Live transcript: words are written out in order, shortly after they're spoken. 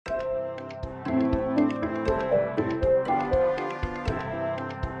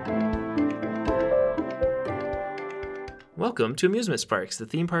Welcome to Amusement Sparks, the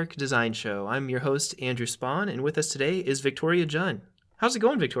theme park design show. I'm your host, Andrew Spahn, and with us today is Victoria Junn. How's it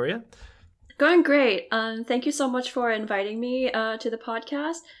going, Victoria? Going great. Thank you so much for inviting me to the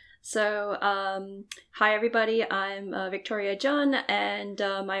podcast. So, hi everybody. I'm Victoria Junn, and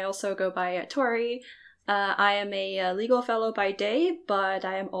I also go by Tori. I am a legal fellow by day, but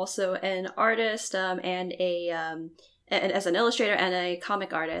I am also an artist and as an illustrator and a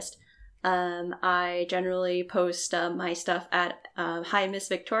comic artist. I generally post my stuff at Hi Miss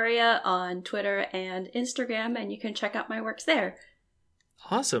Victoria on Twitter and Instagram, and you can check out my works there.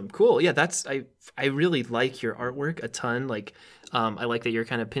 Awesome. Cool. Yeah, I really like your artwork a ton. I like that your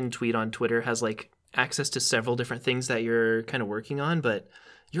kind of pinned tweet on Twitter has access to several different things that you're kind of working on, but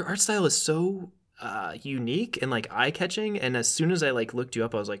your art style is so unique and eye-catching, and as soon as I looked you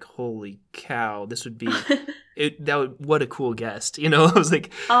up, I was like, holy cow, this would be what a cool guest, I was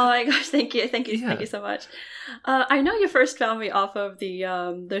like, oh my gosh, thank you so much. I know you first found me off of the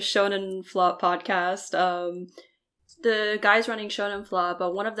Shonen Flop podcast. The guys running Shonen Flop,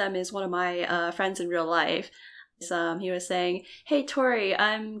 but one of them is one of my friends in real life. He was saying, hey Tori,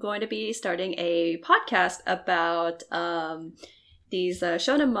 I'm going to be starting a podcast about these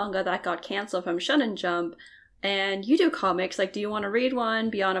shonen manga that got canceled from Shonen Jump, and you do comics, do you want to read one,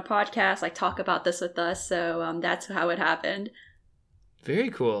 be on a podcast, talk about this with us? So that's how it happened. Very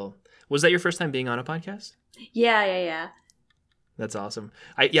cool. Was that your first time being on a podcast? Yeah. That's awesome.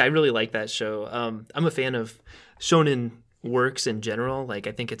 I really like that show. I'm a fan of shonen works in general. I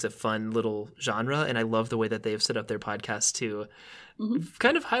think it's a fun little genre, and I love the way that they've set up their podcast to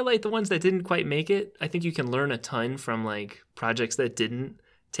kind of highlight the ones that didn't quite make it. I think you can learn a ton from projects that didn't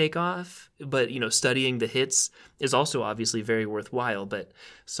take off, but studying the hits is also obviously very worthwhile, but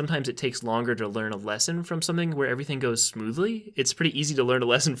sometimes it takes longer to learn a lesson from something where everything goes smoothly. It's pretty easy to learn a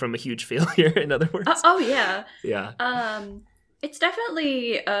lesson from a huge failure, in other words. Oh yeah. Yeah. It's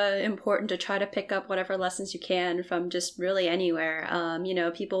definitely important to try to pick up whatever lessons you can from just really anywhere.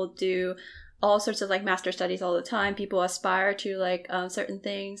 People do all sorts of master studies all the time. People aspire to certain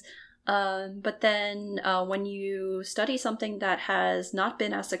things. But then when you study something that has not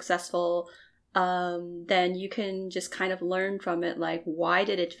been as successful, then you can just kind of learn from it, why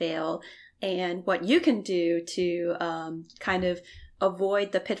did it fail and what you can do to kind of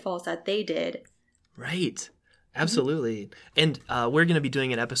avoid the pitfalls that they did. Right. Absolutely. And we're going to be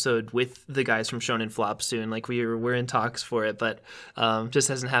doing an episode with the guys from Shonen Flop soon. We're in talks for it, but just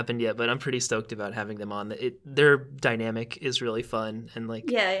hasn't happened yet. But I'm pretty stoked about having them on. Their dynamic is really fun, and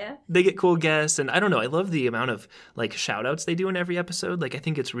yeah, they get cool guests. And I don't know, I love the amount of shout outs they do in every episode. I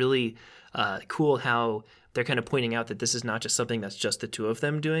think it's really cool how they're kind of pointing out that this is not just something that's just the two of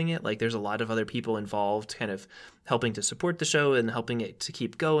them doing it. There's a lot of other people involved kind of helping to support the show and helping it to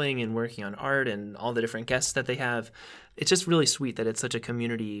keep going and working on art and all the different guests that they have. It's just really sweet that it's such a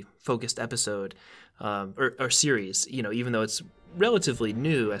community-focused episode or series. Even though it's relatively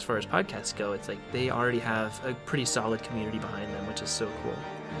new as far as podcasts go, it's they already have a pretty solid community behind them, which is so cool.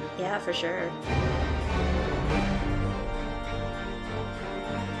 Yeah, for sure.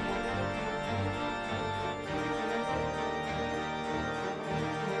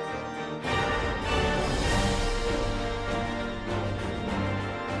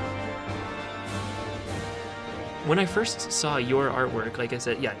 When I first saw your artwork, like I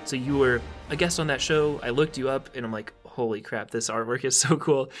said, yeah, so you were a guest on that show. I looked you up, and I'm like, holy crap, this artwork is so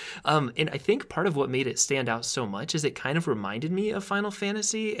cool. And I think part of what made it stand out so much is it kind of reminded me of Final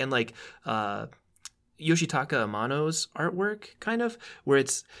Fantasy and Yoshitaka Amano's artwork, kind of, where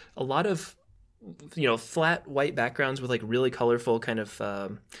it's a lot of flat white backgrounds with really colorful kind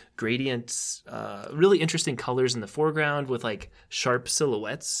of gradients, really interesting colors in the foreground with sharp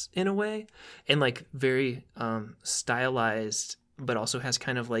silhouettes in a way, and very stylized, but also has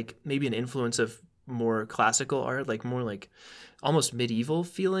kind of maybe an influence of more classical art, more almost medieval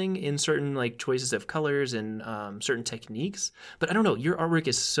feeling in certain choices of colors and certain techniques. But I don't know, your artwork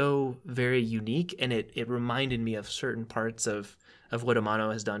is so very unique, and it reminded me of certain parts of what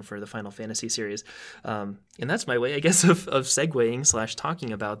Amano has done for the Final Fantasy series. And that's my way, I guess, of segueing /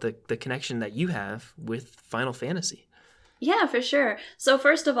 talking about the connection that you have with Final Fantasy. Yeah, for sure. So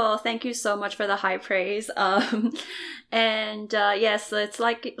first of all, thank you so much for the high praise. Yes, it's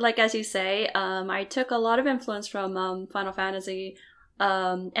like as you say, I took a lot of influence from Final Fantasy.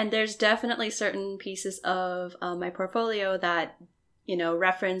 And there's definitely certain pieces of my portfolio that,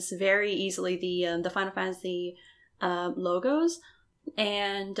 reference very easily the Final Fantasy logos.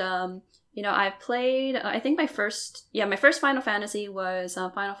 And I've played, I think my first Final Fantasy was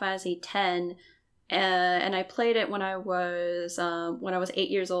Final Fantasy X, and I played it when I was 8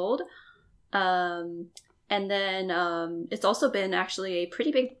 years old. And then it's also been actually a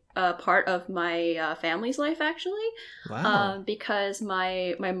pretty big part of my family's life, actually. Wow. Because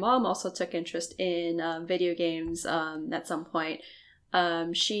my mom also took interest in video games at some point.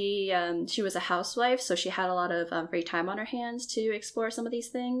 She was a housewife, so she had a lot of free time on her hands to explore some of these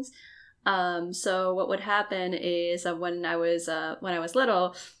things. So what would happen is when I was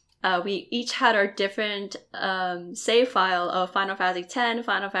little, we each had our different save file of Final Fantasy X,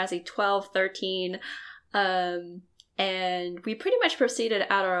 Final Fantasy 12, 13, and we pretty much proceeded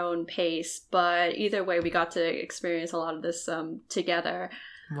at our own pace. But either way, we got to experience a lot of this together.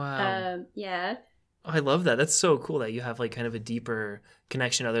 Wow. Yeah. Oh, I love that. That's so cool that you have like kind of a deeper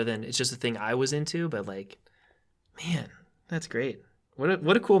connection other than it's just a thing I was into, but like, man, that's great.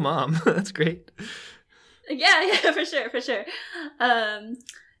 What a cool mom. That's great. Yeah, for sure.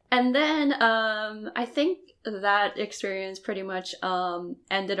 And then I think that experience pretty much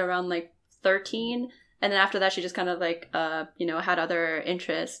ended around like 13, and then after that she just kind of like had other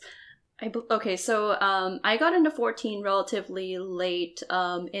interests. So I got into 14 relatively late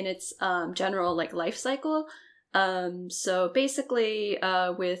in its general like life cycle. So basically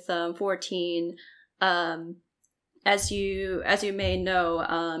with 14, as you may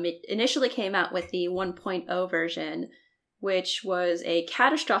know, it initially came out with the 1.0 version, which was a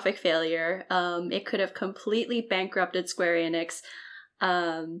catastrophic failure. It could have completely bankrupted Square Enix.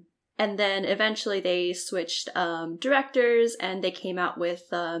 And then eventually they switched directors and they came out with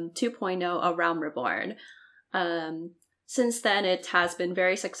 2.0, A Realm Reborn. Since then, it has been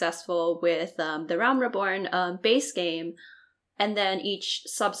very successful with the Realm Reborn base game, and then each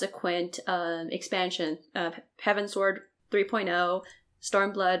subsequent expansion, Heavensward 3.0,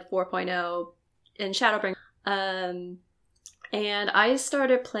 Stormblood 4.0, and Shadowbringers. And I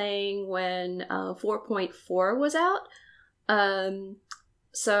started playing when 4.4 was out.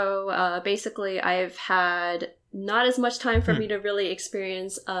 So basically, I've had not as much time for me to really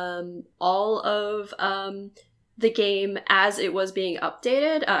experience all of the game as it was being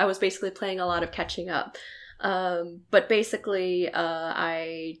updated. I was basically playing a lot of catching up. But basically,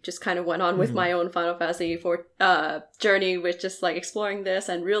 I just kind of went on with my own Final Fantasy 4 journey with just like exploring this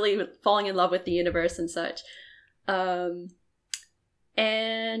and really falling in love with the universe and such. And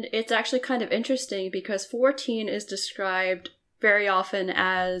it's actually kind of interesting because 14 is described very often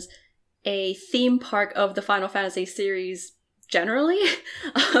as a theme park of the Final Fantasy series generally.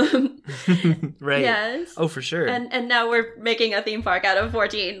 Right. Yes. Oh, for sure. And now we're making a theme park out of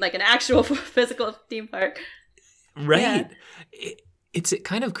 14, like an actual physical theme park. Right. Yeah. It's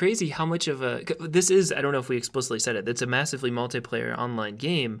kind of crazy how much of this is, I don't know if we explicitly said it, it's a massively multiplayer online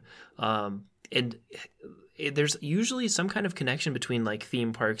game. And there's usually some kind of connection between like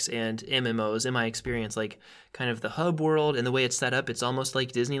theme parks and MMOs in my experience, like kind of the hub world and the way it's set up. It's almost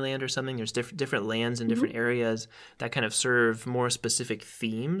like Disneyland or something. There's different lands and different areas that kind of serve more specific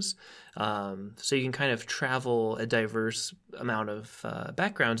themes. So you can kind of travel a diverse amount of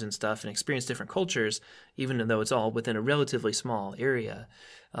backgrounds and stuff and experience different cultures, even though it's all within a relatively small area.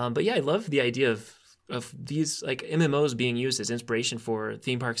 But yeah, I love the idea of these like MMOs being used as inspiration for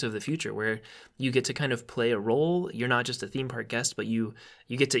theme parks of the future, where you get to kind of play a role. You're not just a theme park guest, but you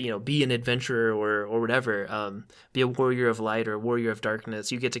get to be an adventurer or whatever, be a warrior of light or a warrior of darkness.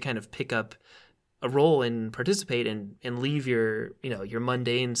 You get to kind of pick up a role and participate and leave your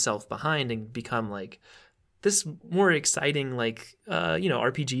mundane self behind and become like this more exciting like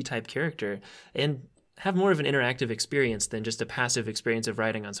RPG type character and have more of an interactive experience than just a passive experience of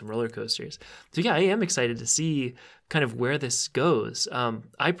riding on some roller coasters. So yeah, I am excited to see kind of where this goes.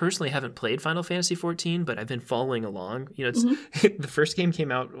 I personally haven't played Final Fantasy XIV, but I've been following along. It's the first game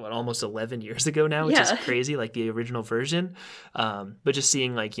came out almost 11 years ago now, which is crazy, like the original version. But just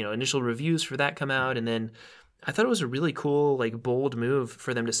seeing like initial reviews for that come out, and then I thought it was a really cool, like bold move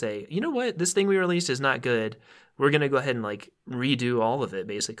for them to say, you know what, this thing we released is not good. We're gonna go ahead and like redo all of it,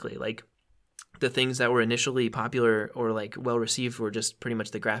 basically. Like the things that were initially popular or like well received were just pretty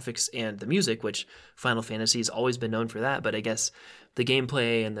much the graphics and the music, which Final Fantasy has always been known for that. But I guess the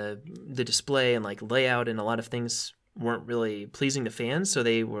gameplay and the display and like layout and a lot of things weren't really pleasing to fans. So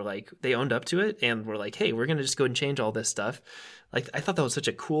they owned up to it and were like, hey, we're going to just go and change all this stuff. Like, I thought that was such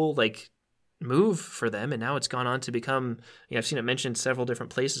a cool like move for them. And now it's gone on to become, I've seen it mentioned several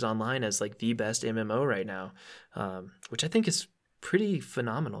different places online as like the best MMO right now, which I think is pretty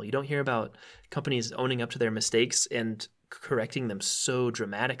phenomenal. You don't hear about companies owning up to their mistakes and correcting them so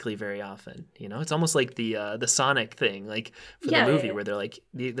dramatically very often. It's almost like the Sonic thing, like for the movie, where they're like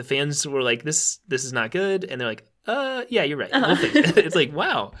the fans were like, this is not good, and they're like, yeah, you're right. We'll fix it. It's like,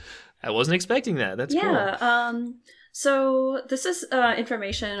 wow, I wasn't expecting that. That's cool. So this is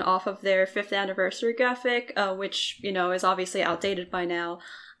information off of their 5th anniversary graphic, which, is obviously outdated by now.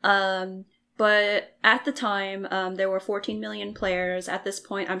 But at the time, there were 14 million players. At this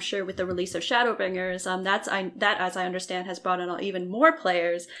point, I'm sure with the release of Shadowbringers, that, as I understand, has brought in even more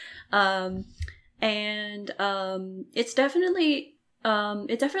players. It's definitely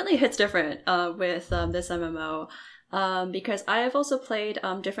it definitely hits different with this MMO. Because I have also played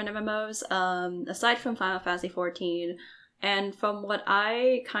different MMOs aside from Final Fantasy XIV, and from what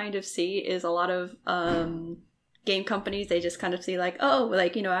I kind of see is a lot of game companies, they just kind of see like,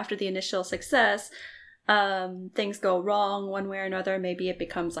 after the initial success, things go wrong one way or another. Maybe it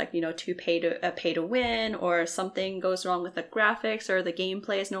becomes like, too pay to win, or something goes wrong with the graphics, or the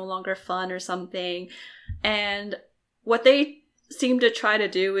gameplay is no longer fun or something. And what they seem to try to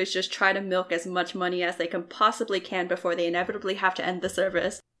do is just try to milk as much money as they can possibly can before they inevitably have to end the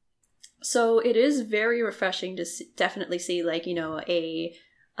service. So it is very refreshing to definitely see like, a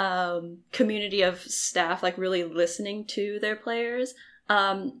community of staff like really listening to their players.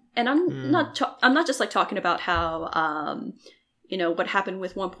 And I'm not just like talking about how what happened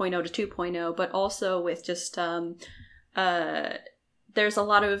with 1.0 to 2.0, but also with just there's a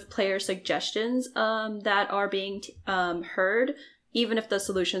lot of player suggestions that are being heard, even if the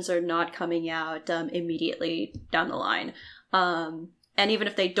solutions are not coming out immediately down the line. And even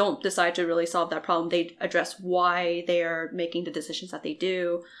if they don't decide to really solve that problem, they address why they are making the decisions that they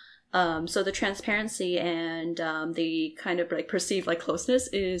do. So the transparency and the kind of like perceived like closeness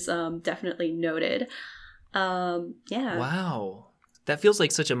is definitely noted. Yeah. Wow. That feels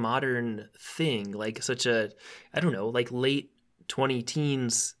like such a modern thing, like such a, I don't know, like late 20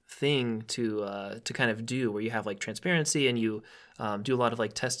 teens thing to kind of do, where you have like transparency and you do a lot of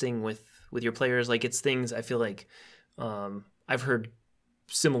like testing with your players. Like it's things I feel like I've heard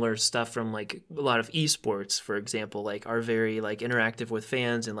similar stuff from like a lot of esports, for example, like are very like interactive with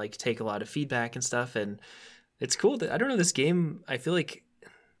fans and like take a lot of feedback and stuff. And it's cool that, I don't know, this game I feel like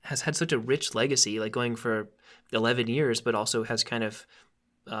has had such a rich legacy, like going for 11 years, but also has kind of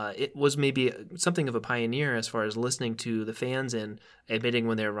it was maybe something of a pioneer as far as listening to the fans and admitting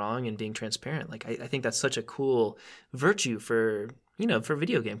when they're wrong and being transparent. Like I think that's such a cool virtue for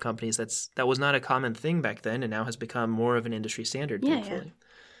video game companies. That was not a common thing back then, and now has become more of an industry standard. Thankfully, yeah.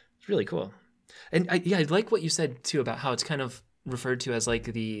 It's really cool. And I like what you said too about how it's kind of referred to as like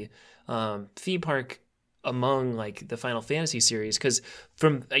the theme park among like the Final Fantasy series, because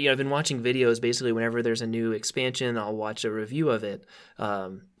from I've been watching videos basically whenever there's a new expansion, I'll watch a review of it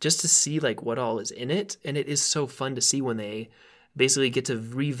just to see like what all is in it, and it is so fun to see when they basically get to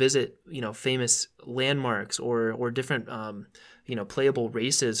revisit famous landmarks or different playable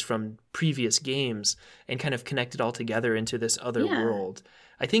races from previous games and kind of connect it all together into this other world.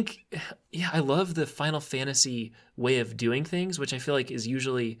 I think I love the Final Fantasy way of doing things, which I feel like is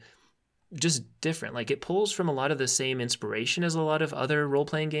usually just different. Like it pulls from a lot of the same inspiration as a lot of other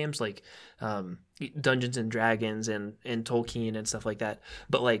role-playing games, like Dungeons and Dragons and Tolkien and stuff like that.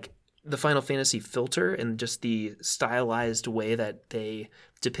 But like the Final Fantasy filter and just the stylized way that they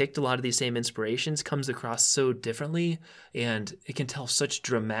depict a lot of these same inspirations comes across so differently, and it can tell such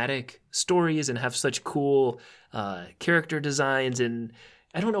dramatic stories and have such cool character designs. And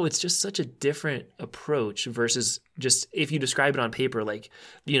I don't know, it's just such a different approach versus just if you describe it on paper, like,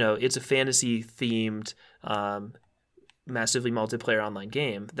 it's a fantasy themed, massively multiplayer online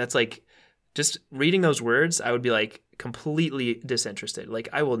game. That's like, just reading those words, I would be like completely disinterested. Like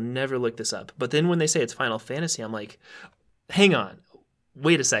I will never look this up. But then when they say it's Final Fantasy, I'm like, hang on,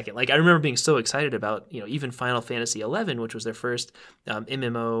 wait a second. Like I remember being so excited about, even Final Fantasy XI, which was their first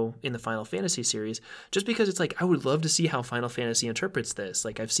MMO in the Final Fantasy series, just because it's like, I would love to see how Final Fantasy interprets this.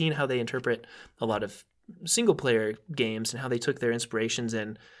 Like I've seen how they interpret a lot of single player games and how they took their inspirations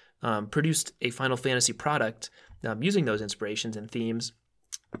and produced a Final Fantasy product using those inspirations and themes.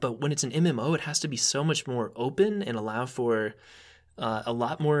 But when it's an MMO, it has to be so much more open and allow for a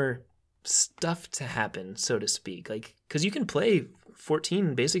lot more stuff to happen, so to speak. Like, because you can play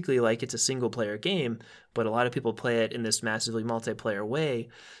 14 basically like it's a single player game, but a lot of people play it in this massively multiplayer way.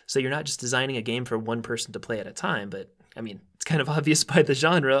 So you're not just designing a game for one person to play at a time, but I mean, it's kind of obvious by the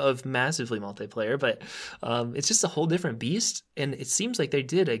genre of massively multiplayer, but it's just a whole different beast. And it seems like they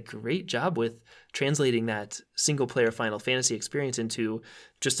did a great job with translating that single player Final Fantasy experience into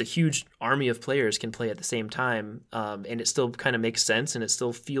just a huge army of players can play at the same time. And it still kind of makes sense, and it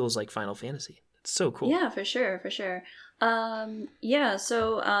still feels like Final Fantasy. It's so cool. Yeah, for sure.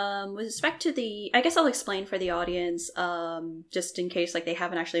 So with respect to I guess I'll explain for the audience, just in case like they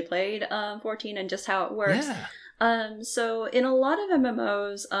haven't actually played 14 and just how it works. Yeah. So in a lot of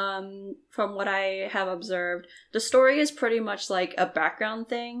MMOs, from what I have observed, the story is pretty much like a background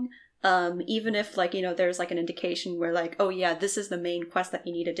thing. Even if like, you know, there's like an indication where like, oh yeah, this is the main quest that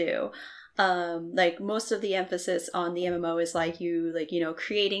you need to do. Like most of the emphasis on the MMO is like you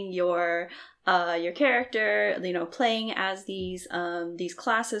creating your character, you know, playing as these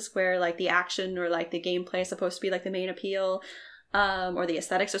classes where like the action or like the gameplay is supposed to be like the main appeal, or the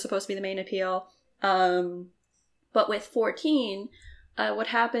aesthetics are supposed to be the main appeal. But with 14, what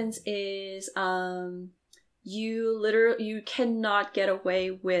happens is you cannot get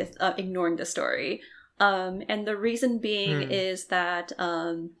away with ignoring the story. And the reason being is that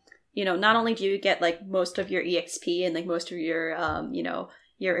you know, not only do you get like most of your EXP and like most of your you know,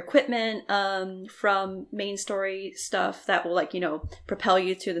 your equipment from main story stuff that will like, you know, propel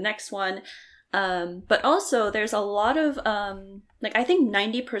you to the next one, but also there's a lot of like I think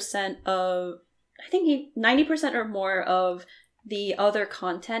 90% or more of the other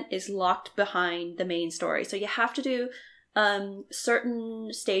content is locked behind the main story. So you have to do certain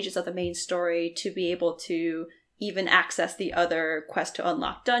stages of the main story to be able to even access the other quests to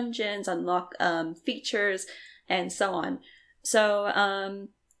unlock dungeons, unlock features, and so on. So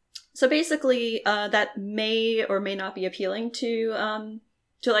basically, that may or may not be appealing to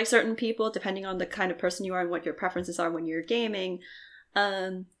like certain people, depending on the kind of person you are and what your preferences are when you're gaming.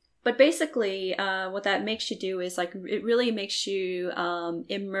 But basically, what that makes you do is like it really makes you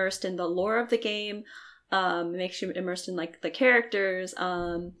immersed in the lore of the game. Makes you immersed in like the characters.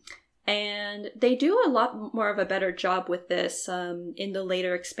 And they do a lot more of a better job with this in the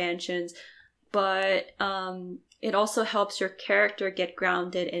later expansions. But it also helps your character get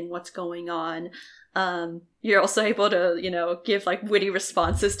grounded in what's going on. You're also able to, you know, give like witty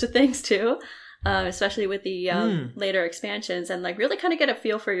responses to things too. Especially with the later expansions, and like really kind of get a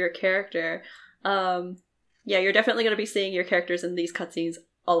feel for your character. Yeah, you're definitely going to be seeing your characters in these cutscenes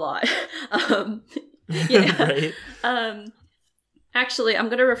a lot. Yeah. Right. Actually, I'm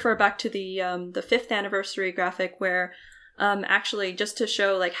going to refer back to the 5th anniversary graphic where actually just to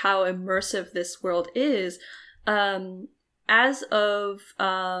show like how immersive this world is, as of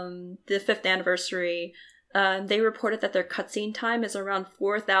the 5th anniversary, they reported that their cutscene time is around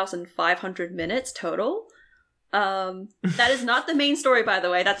 4,500 minutes total. That is not the main story, by the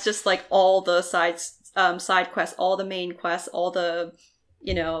way. That's just like all the side quests, all the main quests, all the,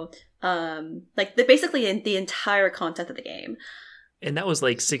 you know, like basically the entire content of the game. And that was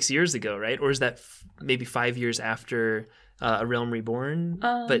like 6 years ago, right? Or is that maybe 5 years after A Realm Reborn?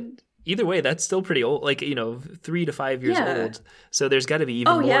 But either way, that's still pretty old. Like, you know, 3 to 5 years old. So there's got to be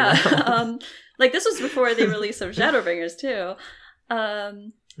even more. Yeah. Like this was before the release of Shadowbringers too.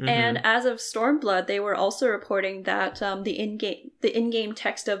 And as of Stormblood, they were also reporting that the in-game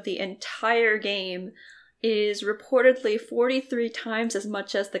text of the entire game is reportedly 43 times as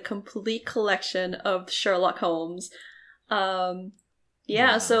much as the complete collection of Sherlock Holmes.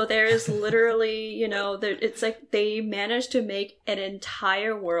 Yeah, wow. So there's literally, you know, it's like they managed to make an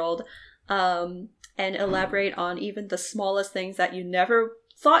entire world and elaborate on even the smallest things that you never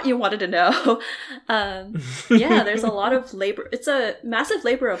thought you wanted to know. Yeah, there's a lot of labor. It's a massive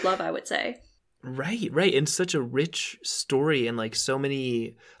labor of love, I would say. Right. And such a rich story and like so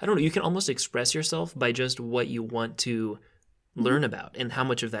many, I don't know, you can almost express yourself by just what you want to learn about and how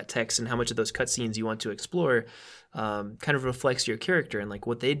much of that text and how much of those cutscenes you want to explore kind of reflects your character and like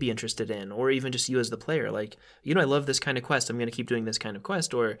what they'd be interested in, or even just you as the player. Like, you know, I love this kind of quest, I'm going to keep doing this kind of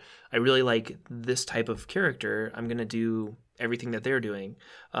quest, or I really like this type of character, I'm going to do everything that they're doing.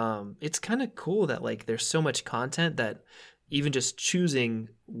 It's kind of cool that like there's so much content that even just choosing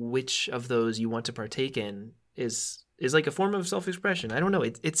which of those you want to partake in is like a form of self-expression. I don't know.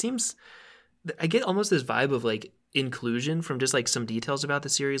 It seems, I get almost this vibe of like inclusion from just like some details about the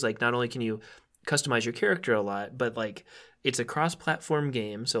series. Like not only can you customize your character a lot, but like it's a cross-platform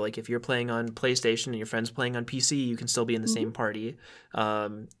game. So like if you're playing on PlayStation and your friend's playing on PC, you can still be in the same party.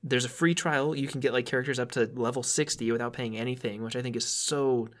 There's a free trial. You can get like characters up to level 60 without paying anything, which I think is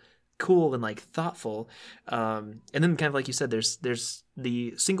so cool and like thoughtful. And then kind of like you said, there's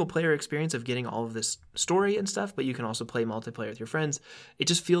the single player experience of getting all of this story and stuff, but you can also play multiplayer with your friends. It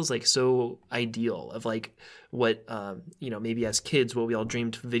just feels like so ideal of like what, you know, maybe as kids, what we all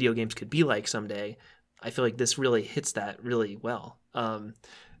dreamed video games could be like someday. I feel like this really hits that really well.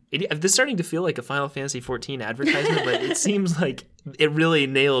 This is starting to feel like a Final Fantasy XIV advertisement, but it seems like it really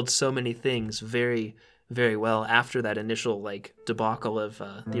nailed so many things very, very well after that initial like debacle of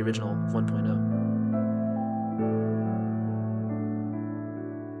the original 1.0.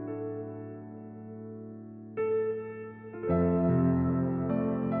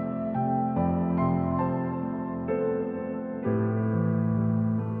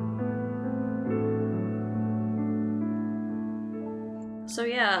 So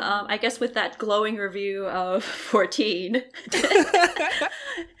yeah, I guess with that glowing review of 14,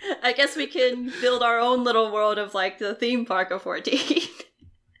 I guess we can build our own little world of like the theme park of 14.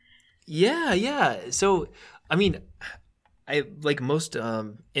 Yeah. So, I mean, I like most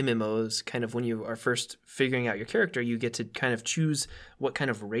MMOs, kind of when you are first figuring out your character, you get to kind of choose what kind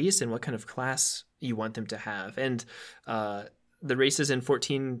of race and what kind of class you want them to have. And the races in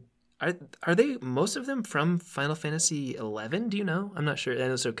 14, are they most of them from Final Fantasy 11? Do you know? I'm not sure. I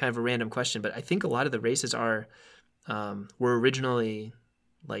know it's kind of a random question, but I think a lot of the races were originally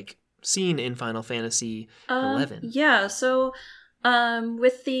like seen in Final Fantasy 11. Yeah, so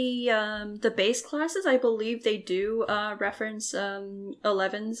with the base classes, I believe they do reference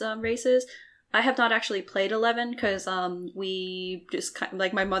 11's races. I have not actually played 11 because we just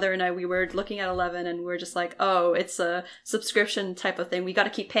like my mother and I, we were looking at 11 and we were just like, oh, it's a subscription type of thing. We got to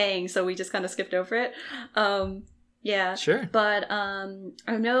keep paying, so we just kind of skipped over it. Yeah, sure. But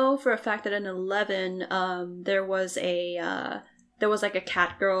I know for a fact that in 11 there was like a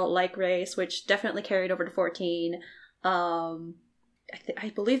cat girl like race, which definitely carried over to 14. I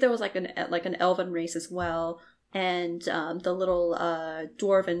believe there was like an elven race as well, and the little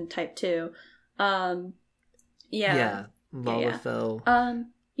dwarven type too. Yeah, Lalafell.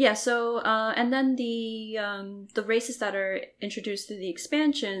 So and then the races that are introduced through the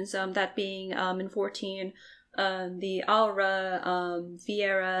expansions, that being in 14, the Alra,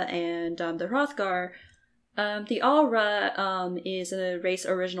 Viera, and the Hrothgar. The Alra is a race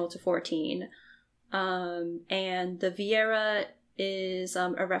original to 14, and the Viera is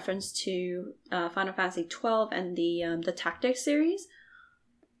a reference to Final Fantasy 12 and the Tactics series.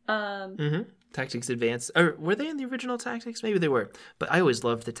 Tactics Advance, or were they in the original Tactics? Maybe they were, but I always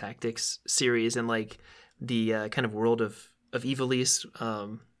loved the Tactics series, and like the kind of world of Ivalice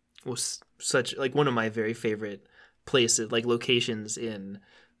was such like one of my very favorite places, like locations in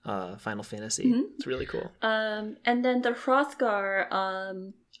Final Fantasy. Mm-hmm. It's really cool. And then the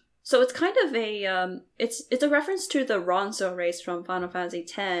Hrothgar, so it's kind of a it's a reference to the Ronso race from Final Fantasy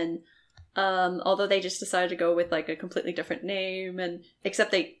X, although they just decided to go with like a completely different name, and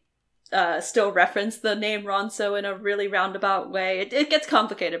except they still reference the name Ronso in a really roundabout way. It gets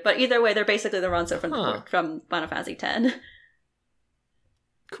complicated, but either way, they're basically the Ronso from Final Fantasy X.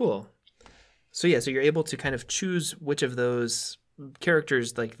 Cool. So yeah, so you're able to kind of choose which of those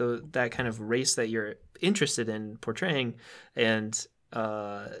characters, like that kind of race that you're interested in portraying, and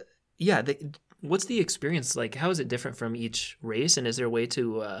what's the experience like? How is it different from each race, and is there a way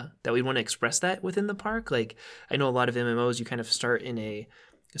to that we want to express that within the park? Like, I know a lot of MMOs, you kind of start in a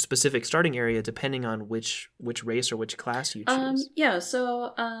specific starting area depending on which race or which class you choose.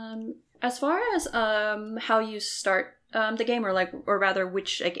 So as far as how you start the game, or rather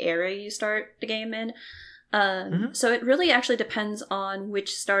which like area you start the game in, so it really actually depends on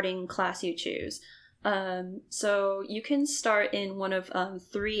which starting class you choose. So you can start in one of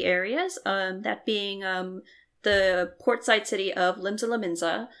 3 areas, that being the portside city of Limsa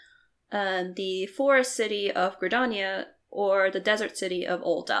Lominsa, the forest city of Gridania, or the desert city of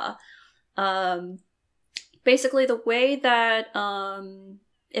Ul'dah. Basically, the way that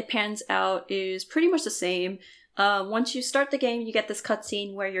it pans out is pretty much the same. Once you start the game, you get this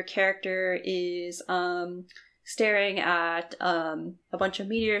cutscene where your character is staring at a bunch of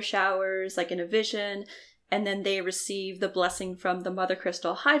meteor showers, like in a vision, and then they receive the blessing from the Mother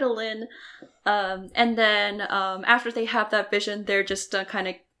Crystal Hydaelyn. And then after they have that vision, they're just kind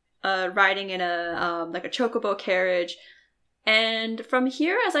of riding in a like a chocobo carriage. And from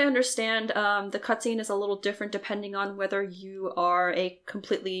here, as I understand, the cutscene is a little different depending on whether you are a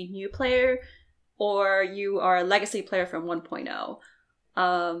completely new player or you are a legacy player from 1.0.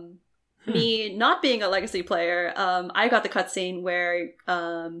 Me not being a legacy player, I got the cutscene where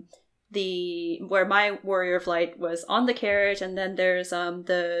where my Warrior of Light was on the carriage, and then there's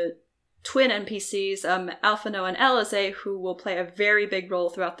the twin NPCs, Alphinaud and Alisaie, who will play a very big role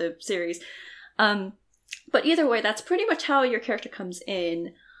throughout the series. But either way, that's pretty much how your character comes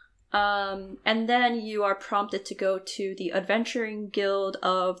in. And then you are prompted to go to the adventuring guild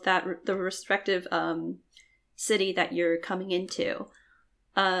of the respective city that you're coming into.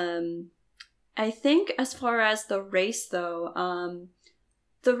 I think as far as the race, though,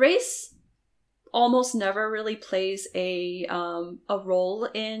 the race almost never really plays a role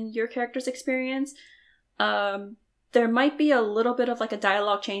in your character's experience. There might be a little bit of like a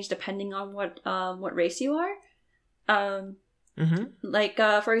dialogue change depending on what race you are. Like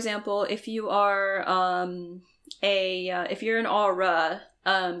for example, if you are if you're an Aura,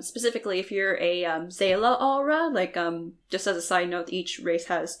 specifically if you're a Zayla Aura, like just as a side note, each race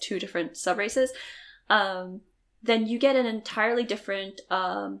has 2 different sub-races. then you get an entirely different,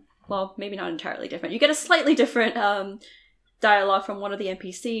 well, maybe not entirely different. You get a slightly different dialogue from one of the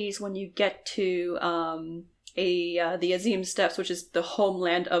NPCs when you get to the Azim Steppes, which is the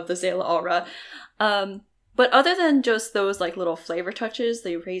homeland of the Zayla Aura. But other than just those like little flavor touches,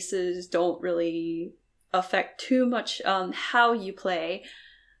 the races don't really affect too much how you play.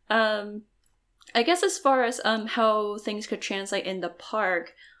 I guess as far as how things could translate in the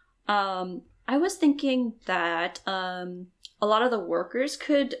park, I was thinking that a lot of the workers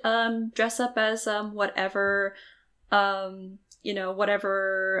could dress up as whatever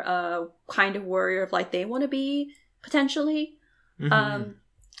whatever kind of warrior of light they want to be, potentially. Mm-hmm.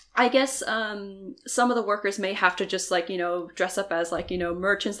 I guess some of the workers may have to just like, dress up as like,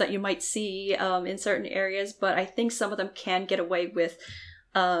 merchants that you might see in certain areas, but I think some of them can get away with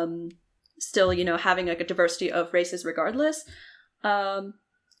still, having like a diversity of races regardless.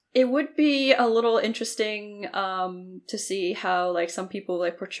 It would be a little interesting to see how like some people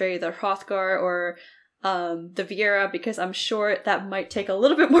like portray the Hrothgar or the Viera, because I'm sure that might take a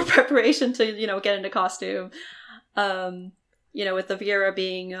little bit more preparation to, get into costume. With the Viera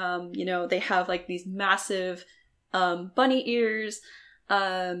being, they have like these massive bunny ears,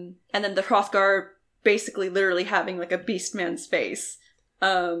 and then the Hrothgar basically literally having like a beast man's face.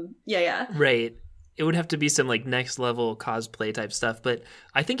 Yeah. Right. It would have to be some like next level cosplay type stuff, but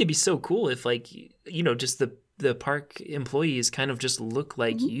I think it'd be so cool if like, just the park employees kind of just look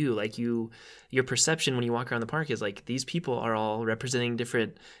like mm-hmm. you, like your perception when you walk around the park is like these people are all representing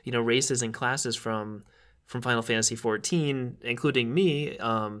different, races and classes from Final Fantasy XIV, including me.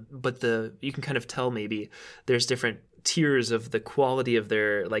 But you can kind of tell maybe there's different tiers of the quality of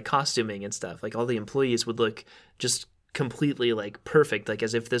their like costuming and stuff. Like all the employees would look just completely like perfect, like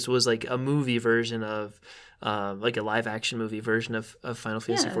as if this was like a movie version of like a live action movie version of Final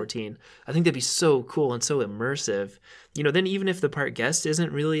Fantasy XIV. I think that'd be so cool and so immersive. Then even if the park guest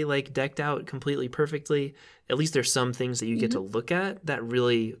isn't really like decked out completely perfectly, at least there's some things that you get to look at that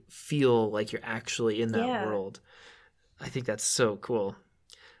really feel like you're actually in that world. I think that's so cool.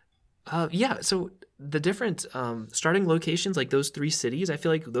 So the different starting locations, like those 3 cities, I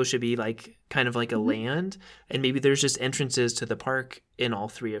feel like those should be like kind of like a land, and maybe there's just entrances to the park in all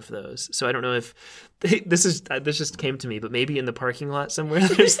 3 of those. So I don't know if this just came to me, but maybe in the parking lot somewhere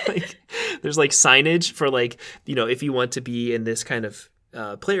there's like signage for like, if you want to be in this kind of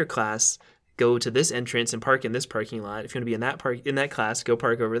player class, go to this entrance and park in this parking lot. If you want to be in that class, go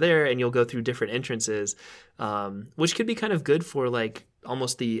park over there, and you'll go through different entrances, which could be kind of good for like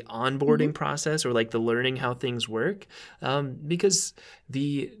almost the onboarding process or like the learning how things work, because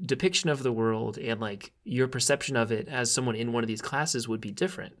the depiction of the world and like your perception of it as someone in one of these classes would be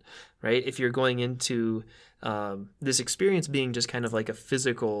different, right? If you're going into this experience being just kind of like a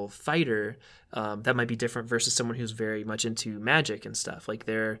physical fighter, that might be different versus someone who's very much into magic and stuff. Like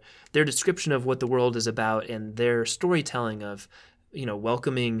their description of what the world is about and their storytelling of,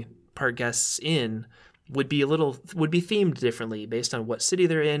 welcoming park guests in would be themed differently based on what city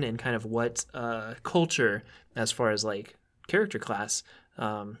they're in and kind of what culture as far as like character class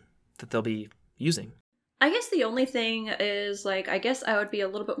that they'll be using. I guess the only thing is, like, I guess I would be a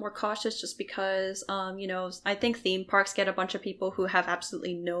little bit more cautious just because, I think theme parks get a bunch of people who have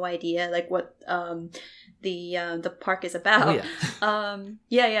absolutely no idea, like, what the park is about. Oh,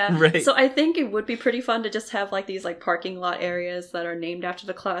 yeah. Right. So I think it would be pretty fun to just have, like, these, like, parking lot areas that are named after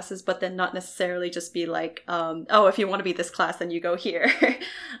the classes, but then not necessarily just be like, if you want to be this class, then you go here.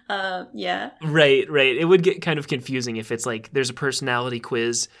 Yeah. Right. It would get kind of confusing if it's, like, there's a personality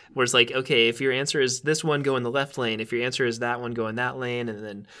quiz where it's like, okay, if your answer is this one, go in the left lane. If your answer is that one, go in that lane. And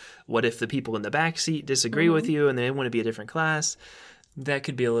then what if the people in the back seat disagree with you and they want to be a different class? That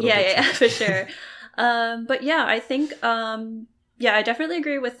could be a little bit Yeah, for sure. But yeah, I think I definitely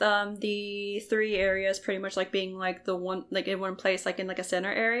agree with the 3 areas pretty much like being like the one, like in one place, like in like a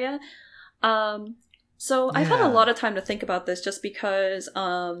center area. So I've had a lot of time to think about this just because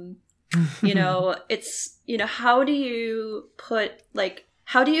it's, how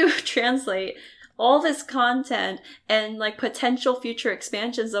do you translate all this content and like potential future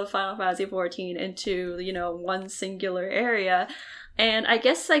expansions of Final Fantasy XIV into, one singular area? And I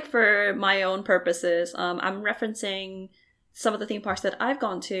guess like for my own purposes, I'm referencing some of the theme parks that I've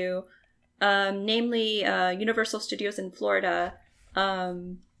gone to, namely Universal Studios in Florida,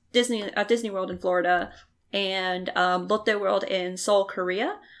 Disney World in Florida, and Lotte World in Seoul,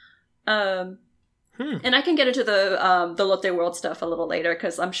 Korea. And I can get into the Lotte World stuff a little later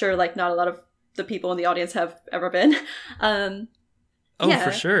because I'm sure like not a lot of the people in the audience have ever been.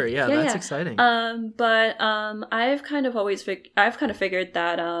 For sure. Yeah, that's exciting. But I've kind of figured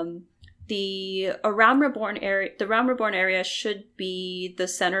that the Realm Reborn area should be the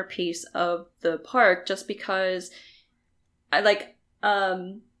centerpiece of the park, just because I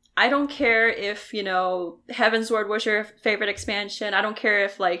don't care if, Heavensward was your favorite expansion. I don't care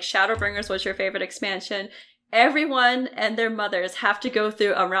if, Shadowbringers was your favorite expansion. Everyone and their mothers have to go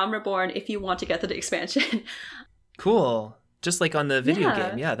through A Realm Reborn if you want to get to the expansion. Cool. Just like on the video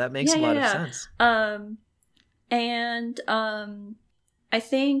game. Yeah, that makes a lot of sense. I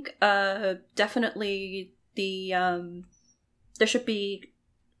think definitely there should be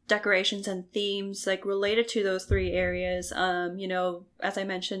decorations and themes related to those 3 areas. As I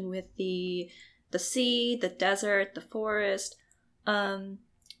mentioned, with the sea, the desert, the forest, and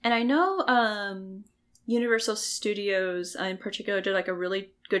I know Universal Studios in particular did a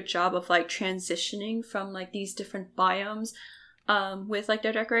really good job of transitioning from these different biomes with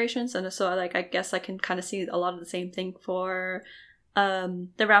their decorations, and so I guess I can kind of see a lot of the same thing for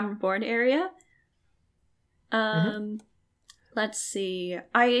the Realm Reborn area. Let's see.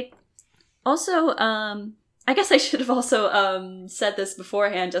 I also, I guess I should have also said this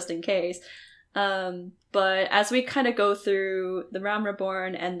beforehand just in case. But as we kind of go through the Realm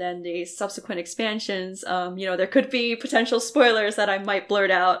Reborn and then the subsequent expansions, there could be potential spoilers that I might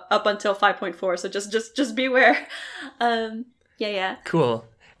blurt out up until 5.4. So just beware. Yeah. Cool.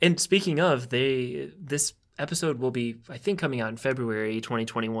 And speaking of, this episode will be, I think, coming out in February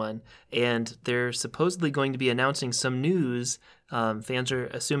 2021, and they're supposedly going to be announcing some news. Fans are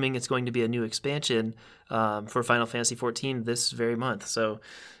assuming it's going to be a new expansion for Final Fantasy XIV this very month. So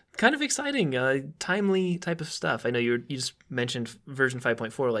kind of exciting, timely type of stuff. I know you just mentioned version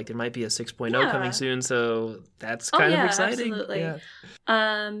 5.4, there might be a 6.0 coming soon, so that's kind of exciting. Absolutely. Yeah.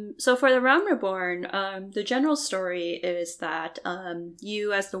 So for the Realm Reborn, the general story is that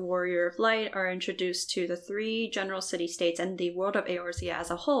you, as the Warrior of Light, are introduced to the 3 general city-states and the world of Eorzea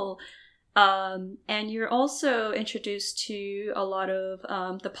as a whole. And you're also introduced to a lot of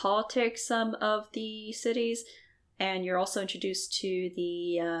the politics of the cities. And you're also introduced to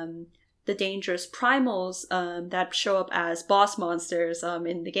the dangerous primals that show up as boss monsters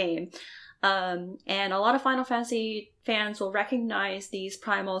in the game. And a lot of Final Fantasy fans will recognize these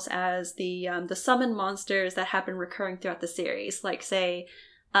primals as the summon monsters that have been recurring throughout the series, like, say,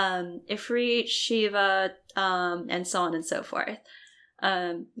 Ifrit, Shiva, and so on and so forth.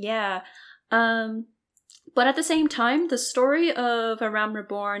 But at the same time, the story of A Realm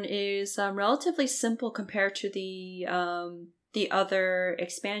Reborn is relatively simple compared to the other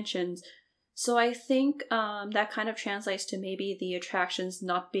expansions. So I think that kind of translates to maybe the attractions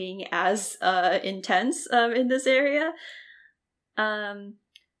not being as intense in this area. I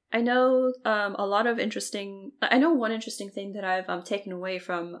know one interesting thing that I've taken away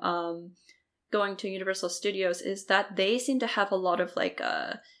from going to Universal Studios is that they seem to have a lot of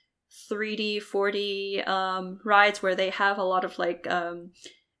 3D, 4D rides where they have a lot of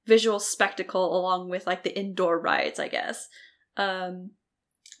visual spectacle along with the indoor rides, I guess.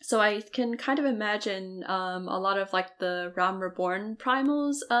 So I can kind of imagine a lot of the Realm Reborn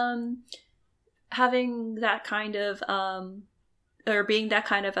primals having that kind of or being that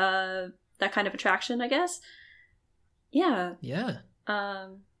kind of attraction, I guess. Yeah.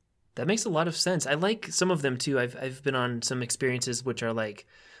 That makes a lot of sense. I like some of them too. I've been on some experiences which are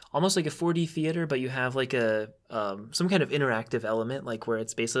almost like a 4D theater, but you have a some kind of interactive element, where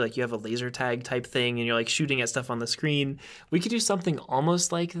it's basically you have a laser tag type thing and you're shooting at stuff on the screen. We could do something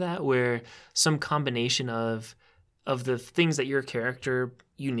almost like that, where some combination of the things that your character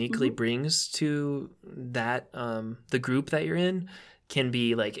uniquely brings to that the group that you're in can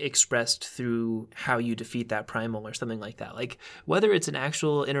be expressed through how you defeat that primal or something like that. Whether it's an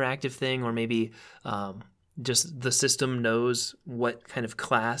actual interactive thing or maybe just the system knows what kind of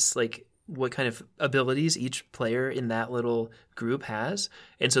class, what kind of abilities each player in that little group has.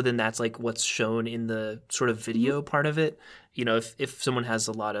 And so then that's what's shown in the sort of video part of it. If someone has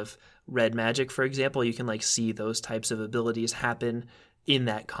a lot of red magic, for example, you can see those types of abilities happen in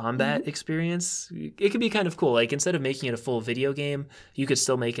that combat experience. It could be kind of cool. Instead of making it a full video game, you could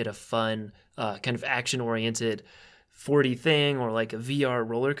still make it a fun, kind of action-oriented 4D thing or a VR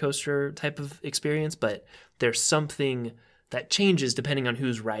roller coaster type of experience, but there's something that changes depending on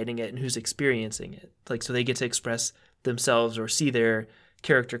who's riding it and who's experiencing it. So they get to express themselves or see their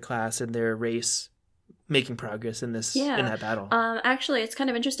character class and their race making progress in this in that battle. Actually, it's kind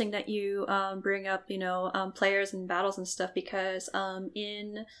of interesting that you bring up players and battles and stuff, because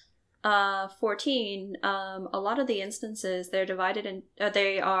in 14, a lot of the instances, they're divided in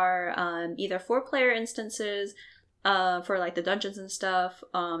they are either 4-player instances for the dungeons and stuff,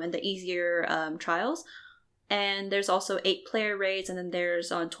 and the easier trials, and there's also 8-player raids, and then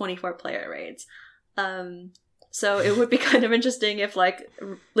there's 24-player raids. So it would be kind of interesting if like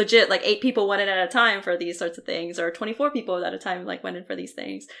legit like 8 people went in at a time for these sorts of things, or 24 people at a time like went in for these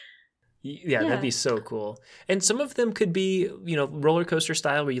things. Yeah, that'd be so cool. And some of them could be, you know, roller coaster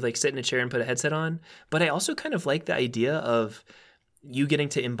style where you like sit in a chair and put a headset on. But I also kind of like the idea of you getting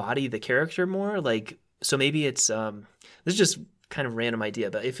to embody the character more. Like, so maybe it's, this is just kind of random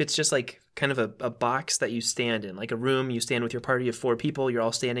idea, but if it's just like kind of a box that you stand in, like a room, you stand with your party of 4 people, you're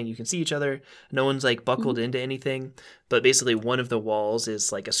all standing, you can see each other, no one's like buckled into anything, but basically one of the walls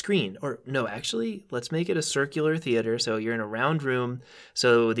is like a screen. Or no, actually, let's make it a circular theater, so you're in a round room,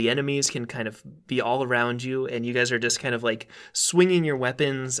 so the enemies can kind of be all around you, and you guys are just kind of like swinging your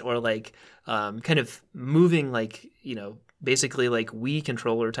weapons, or like kind of moving like, you know, basically like Wii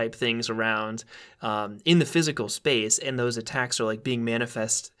controller type things around in the physical space, and those attacks are like being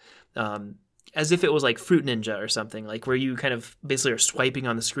manifest as if it was like Fruit Ninja or something, like where you kind of basically are swiping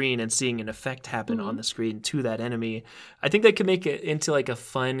on the screen and seeing an effect happen on the screen to that enemy. I think that could make it into like a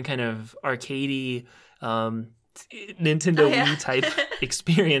fun kind of arcadey Nintendo Wii type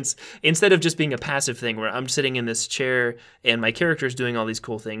experience, instead of just being a passive thing where I'm sitting in this chair and my character is doing all these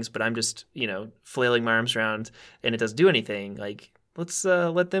cool things, but I'm just, you know, flailing my arms around and it doesn't do anything. Like, let's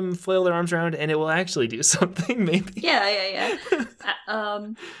let them flail their arms around and it will actually do something, maybe. Yeah.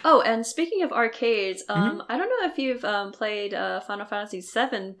 Oh, and speaking of arcades, I don't know if you've played Final Fantasy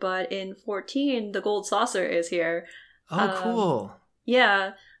VII, but in 14, the Gold Saucer is here. Oh, cool.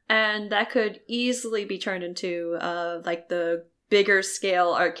 Yeah. And that could easily be turned into like the bigger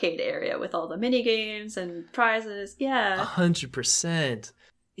scale arcade area with all the mini games and prizes. Yeah. 100%.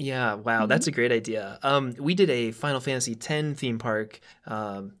 Yeah, wow, that's a great idea. We did a Final Fantasy X theme park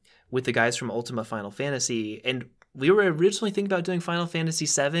with the guys from Ultima Final Fantasy, and we were originally thinking about doing Final Fantasy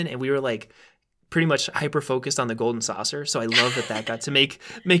VII, and we were like pretty much hyper-focused on the Golden Saucer, so I love that got to make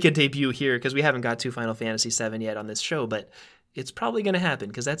a debut here, because we haven't got to Final Fantasy VII yet on this show, but it's probably going to happen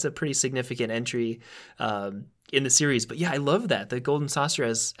because that's a pretty significant entry in the series. But yeah, I love that, the Golden Saucer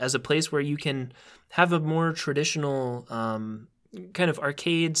as a place where you can have a more traditional kind of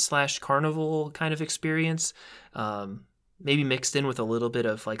arcade / carnival kind of experience, maybe mixed in with a little bit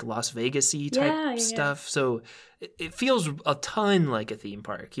of like Las Vegas-y type stuff. So it feels a ton like a theme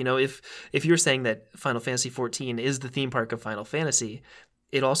park. You know, if you're saying that Final Fantasy XIV is the theme park of Final Fantasy,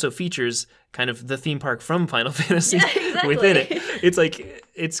 it also features kind of the theme park from Final Fantasy within it. It's like,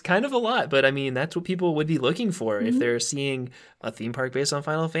 it's kind of a lot, but I mean, that's what people would be looking for if they're seeing a theme park based on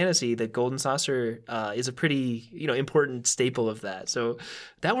Final Fantasy. The Golden Saucer is a pretty, you know, important staple of that. So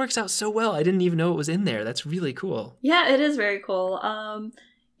that works out so well. I didn't even know it was in there. That's really cool. Yeah, it is very cool.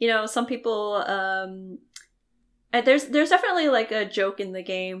 You know, some people, there's definitely like a joke in the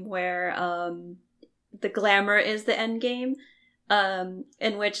game where the glamour is the end game.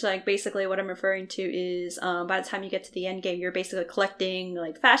 In which, like, basically what I'm referring to is by the time you get to the end game, you're basically collecting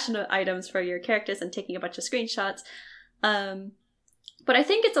like fashion items for your characters and taking a bunch of screenshots. But I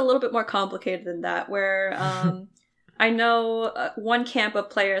think it's a little bit more complicated than that, where I know one camp of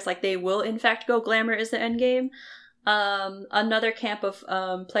players, like, they will in fact go glamour is the end game. Another camp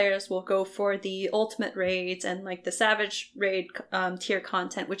of players will go for the ultimate raids and like the savage raid tier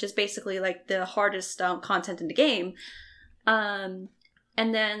content, which is basically like the hardest content in the game. And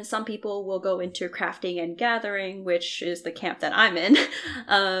then some people will go into crafting and gathering, which is the camp that I'm in.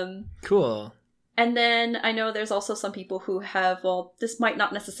 Cool. And then I know there's also some people who have, well, this might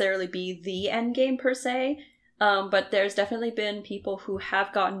not necessarily be the end game per se, but there's definitely been people who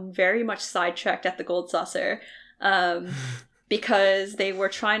have gotten very much sidetracked at the Gold Saucer, because they were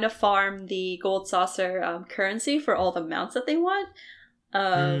trying to farm the Gold Saucer currency for all the mounts that they want.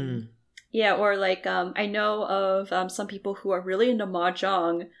 Yeah, or like, I know of some people who are really into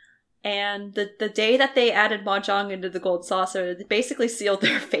Mahjong, and the day that they added Mahjong into the Gold Saucer, it basically sealed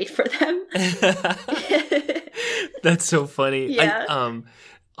their fate for them. That's so funny. Yeah.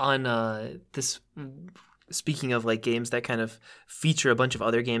 On this, speaking of like games that kind of feature a bunch of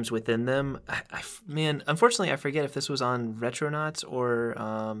other games within them, man, unfortunately I forget if this was on Retronauts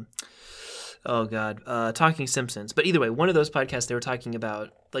or... Talking Simpsons. But either way, one of those podcasts, they were talking about,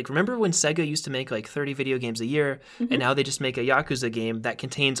 like, remember when Sega used to make like 30 video games a year, and now they just make a Yakuza game that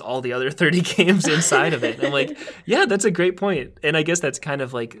contains all the other 30 games inside of it? And I'm like, yeah, that's a great point. And I guess that's kind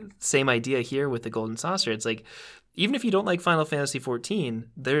of like same idea here with the Golden Saucer. It's like, even if you don't like Final Fantasy XIV,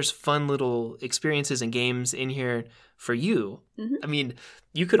 there's fun little experiences and games in here for you. I mean,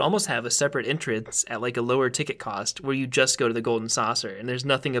 you could almost have a separate entrance at like a lower ticket cost where you just go to the Golden Saucer and there's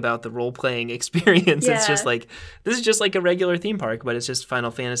nothing about the role-playing experience. Yeah. It's just like, this is just like a regular theme park, but it's just Final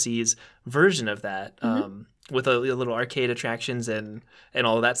Fantasy's version of that. with a little arcade attractions and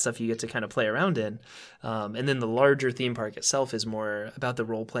all of that stuff you get to kind of play around in. And then the larger theme park itself is more about the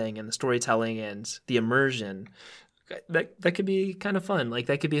role playing and the storytelling and the immersion. That could be kind of fun. Like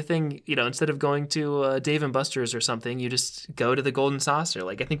that could be a thing, instead of going to Dave and Buster's or something, you just go to the Golden Saucer.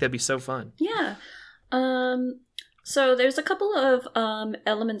 Like I think that'd be so fun. Yeah. So there's a couple of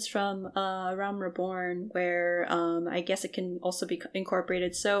elements from Realm Reborn where I guess it can also be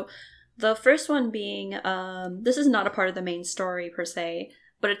incorporated. So the first one being, this is not a part of the main story per se,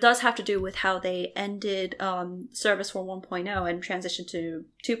 but it does have to do with how they ended Service for 1.0 and transitioned to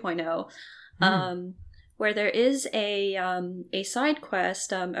 2.0, where there is a side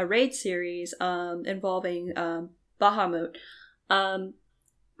quest, a raid series involving Bahamut.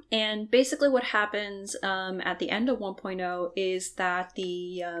 And basically what happens at the end of 1.0 is that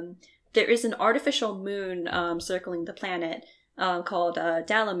there is an artificial moon circling the planet called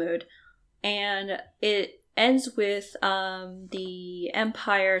Dalamud. And it ends with the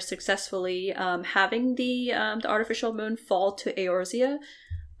Empire successfully having the artificial moon fall to Eorzea.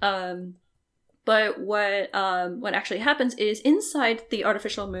 But what actually happens is inside the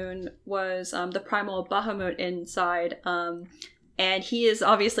artificial moon was the primal Bahamut inside, and he is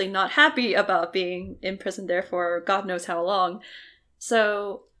obviously not happy about being imprisoned there for God knows how long.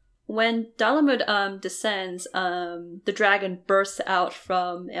 So when Dalamud descends, the dragon bursts out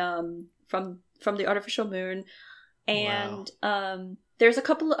from the artificial moon, and wow. There's a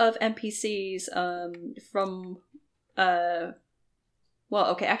couple of NPCs from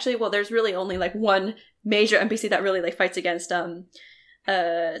there's really only like one major NPC that really like fights against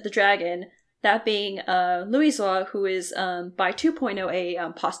the dragon, that being Louisoix, who is by 2.0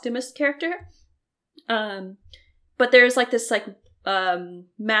 a posthumous character. But there's like this like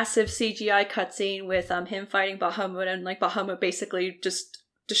massive CGI cutscene with him fighting Bahamut and like Bahamut basically just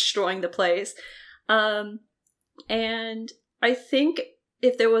destroying the place. And I think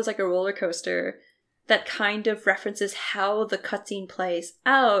if there was like a roller coaster that kind of references how the cutscene plays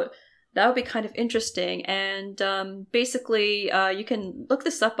out, that would be kind of interesting. And basically, you can look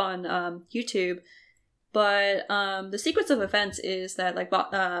this up on YouTube, but the sequence of events is that like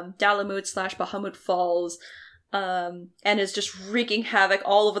Dalamud / Bahamut falls and is just wreaking havoc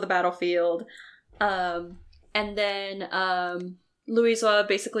all over the battlefield. And then Louisoix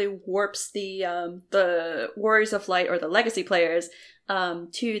basically warps the Warriors of Light, or the Legacy players,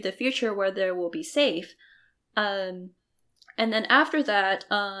 to the future where they will be safe. And then after that,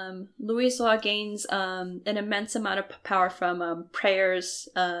 Louisoix gains an immense amount of power from prayers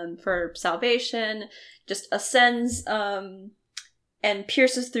for salvation, just ascends and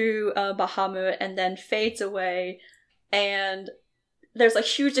pierces through Bahamut and then fades away. And there's a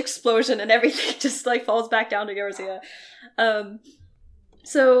huge explosion and everything just like falls back down to Eorzea.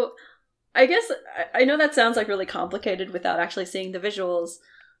 So I guess I know that sounds like really complicated without actually seeing the visuals.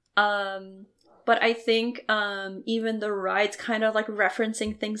 But I think even the rides kind of like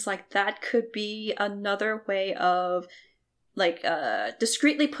referencing things like that could be another way of like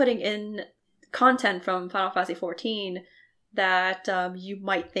discreetly putting in content from Final Fantasy XIV that you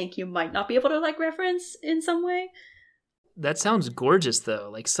might think you might not be able to like reference in some way. That sounds gorgeous though,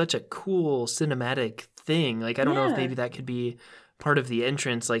 like such a cool cinematic thing. Like I don't know if maybe that could be part of the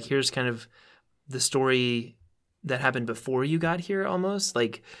entrance. Like here's kind of the story that happened before you got here almost.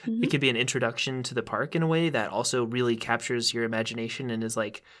 Like it could be an introduction to the park in a way that also really captures your imagination and is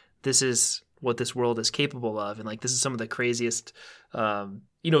like, this is what this world is capable of. And like, this is some of the craziest,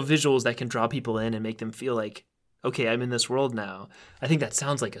 visuals that can draw people in and make them feel like, okay, I'm in this world now. I think that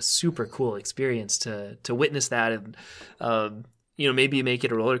sounds like a super cool experience to witness that. And, maybe make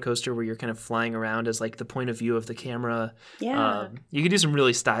it a roller coaster where you're kind of flying around as like the point of view of the camera. Yeah. You could do some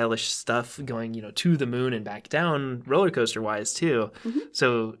really stylish stuff going, to the moon and back down roller coaster wise too.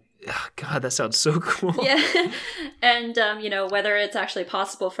 So, God, that sounds so cool. Yeah. And, whether it's actually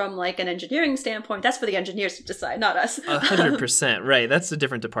possible from like an engineering standpoint, that's for the engineers to decide, not us. 100%. Right. That's a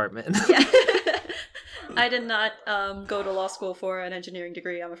different department. Yeah. I did not go to law school for an engineering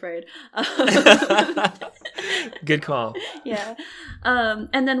degree, I'm afraid. Good call. Yeah.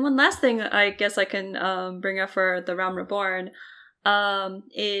 And then one last thing I guess I can bring up for the Realm Reborn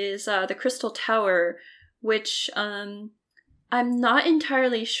is the Crystal Tower, which I'm not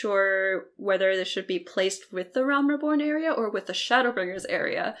entirely sure whether this should be placed with the Realm Reborn area or with the Shadowbringers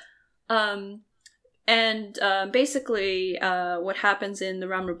area. And basically what happens in the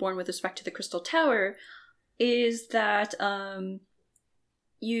Realm Reborn with respect to the Crystal Tower is that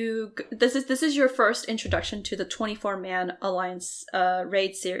this is your first introduction to the 24-man Alliance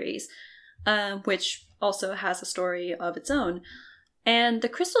raid series, which also has a story of its own. And the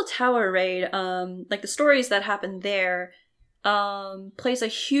Crystal Tower raid, like the stories that happen there, plays a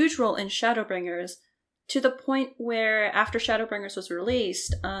huge role in Shadowbringers, to the point where after Shadowbringers was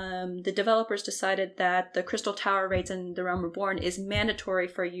released, the developers decided that the Crystal Tower raids in The Realm Reborn is mandatory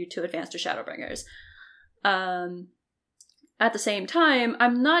for you to advance to Shadowbringers. At the same time,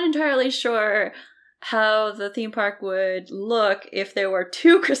 I'm not entirely sure how the theme park would look if there were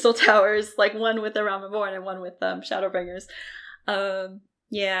two Crystal Towers, like one with The Realm Reborn and one with Shadowbringers.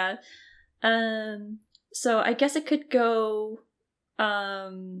 Yeah. So I guess it could go,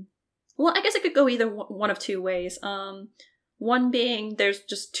 well, I guess it could go either one of two ways. One being there's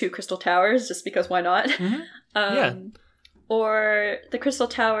just two Crystal Towers, just because why not? Mm-hmm. Yeah. Or the Crystal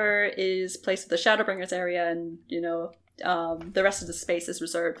Tower is placed with the Shadowbringers area, and, you know, the rest of the space is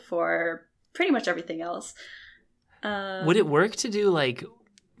reserved for pretty much everything else. Would it work to do, like,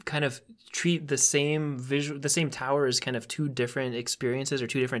 kind of treat the same tower as kind of two different experiences or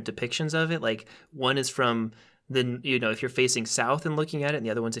two different depictions of it? Like, one is from the, you know, if you're facing south and looking at it, and the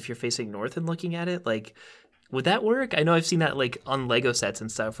other one's if you're facing north and looking at it. Like, would that work? I know I've seen that, like, on Lego sets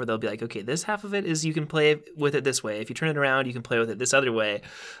and stuff, where they'll be like, okay, this half of it is you can play with it this way. If you turn it around, you can play with it this other way.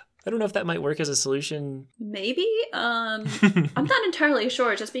 I don't know if that might work as a solution. Maybe. I'm not entirely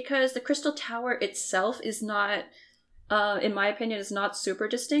sure, just because the Crystal Tower itself is not, in my opinion, is not super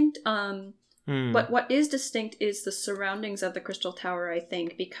distinct. But what is distinct is the surroundings of the Crystal Tower, I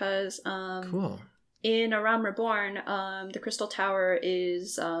think, because cool. In A Realm Reborn, the Crystal Tower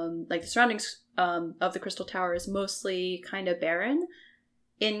is, like, the surroundings of the Crystal Tower is mostly kind of barren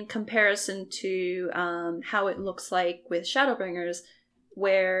in comparison to how it looks like with Shadowbringers,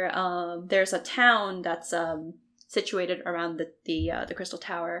 where there's a town that's situated around the Crystal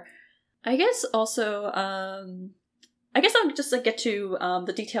Tower. I guess also, I guess I'll just, like, get to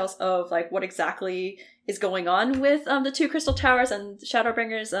the details of, like, what exactly is going on with the two Crystal Towers and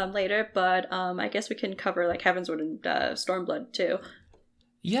Shadowbringers later, but I guess we can cover, like, Heavensward and Stormblood too.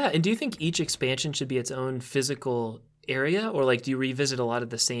 Yeah, and do you think each expansion should be its own physical area, or, like, do you revisit a lot of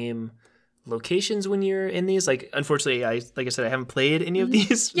the same locations when you're in these? Like, unfortunately, like I said, I haven't played any of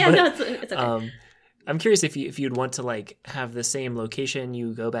these. Yeah, but, no, it's okay. I'm curious if you'd want to, like, have the same location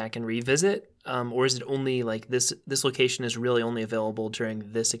you go back and revisit, or is it only, like, this location is really only available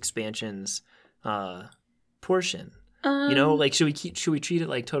during this expansion's portion? You know, like, should we treat it,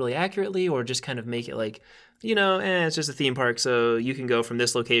 like, totally accurately, or just kind of make it like, you know, it's just a theme park, so you can go from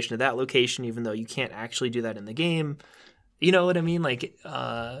this location to that location, even though you can't actually do that in the game. You know what I mean? Like,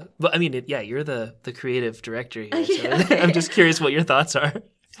 but I mean, you're the creative director here, so I'm just curious what your thoughts are.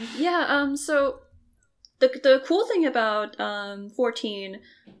 Yeah, so the cool thing about 14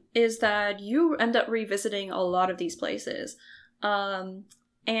 is that you end up revisiting a lot of these places. And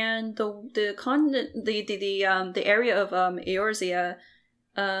the continent, the area of Eorzea,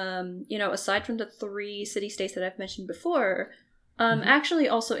 you know, aside from the 3 city-states that I've mentioned before, actually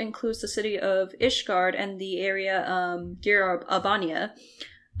also includes the city of Ishgard and the area Gyr Albania.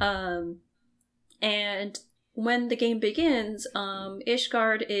 And when the game begins,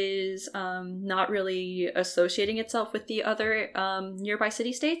 Ishgard is not really associating itself with the other nearby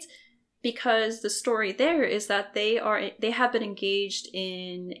city-states, because the story there is that they have been engaged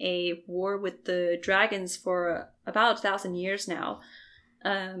in a war with the dragons for about 1,000 years now.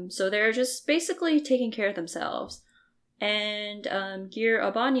 So they're just basically taking care of themselves. And Gyr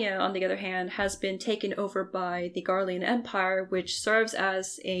Albania, on the other hand, has been taken over by the Garlean Empire, which serves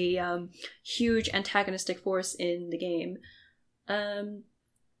as a huge antagonistic force in the game.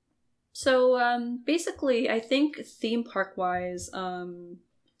 So basically, I think theme park-wise,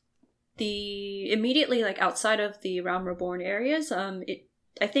 the immediately, like, outside of the Realm Reborn areas,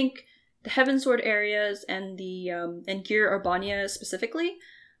 I think the Heavensward areas and the and Gyr Albania specifically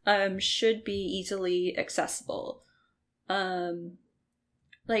should be easily accessible.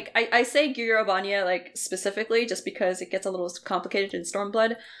 Like, I say Gyr Albania, like, specifically just because it gets a little complicated in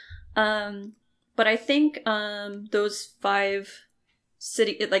Stormblood. But I think those 5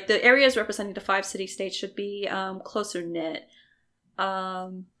 city, like, the areas representing the 5 city-states should be closer knit.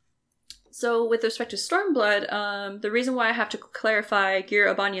 So with respect to Stormblood, the reason why I have to clarify Gyr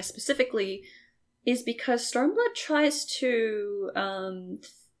Albania specifically is because Stormblood tries to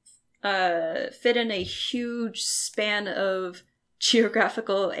fit in a huge span of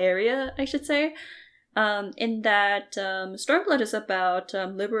geographical area, I should say, in that Stormblood is about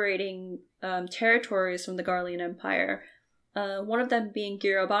liberating territories from the Garlean Empire, one of them being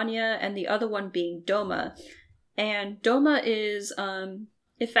Gyr Albania and the other one being Doma. And Doma is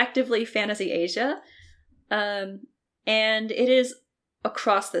effectively Fantasy Asia, and it is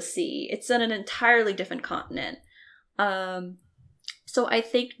across the sea. It's on an entirely different continent. So I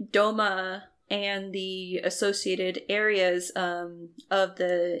think Doma and the associated areas of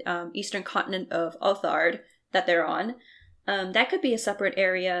the eastern continent of Othard that they're on, that could be a separate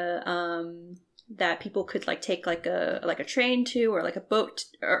area that people could like take like a train to, or like a boat,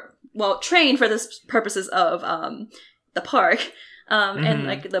 or well, train for this purposes of the park. And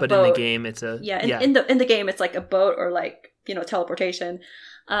like the but boat, in the game it's a in the game it's like a boat or like, you know, teleportation.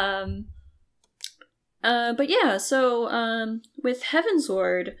 But yeah, so with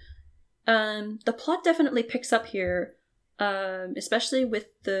Heavensward, the plot definitely picks up here, especially with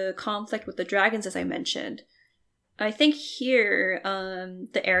the conflict with the dragons, as I mentioned. I think here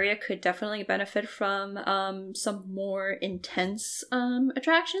the area could definitely benefit from some more intense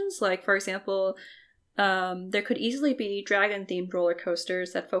attractions. Like, for example, there could easily be dragon-themed roller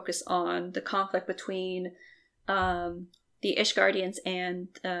coasters that focus on the conflict between the Ishgardians and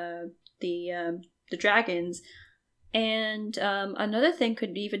the dragons. And another thing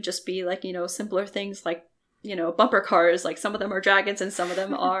could even just be like, you know, simpler things like, you know, bumper cars. Like some of them are dragons and some of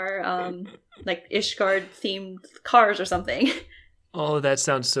them are like Ishgard themed cars or something. Oh, that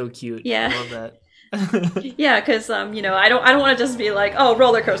sounds so cute. Yeah. I love that. Yeah, because you know, I don't want to just be like, oh,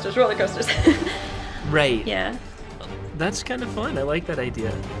 roller coasters. Right. Yeah. That's kind of fun. I like that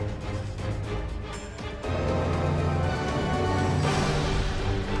idea.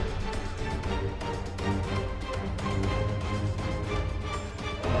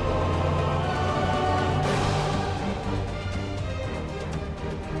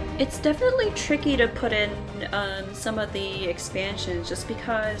 It's definitely tricky to put in some of the expansions, just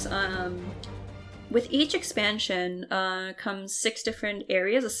because with each expansion comes 6 different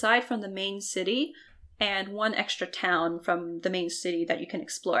areas aside from the main city, and 1 extra town from the main city that you can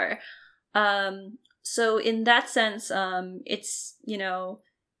explore. So in that sense, it's, you know,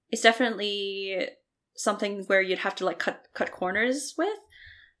 it's definitely something where you'd have to like cut corners with.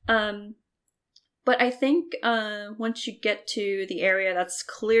 But I think once you get to the area that's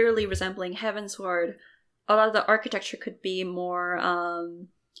clearly resembling Heavensward, a lot of the architecture could be more,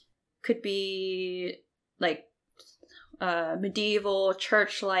 medieval,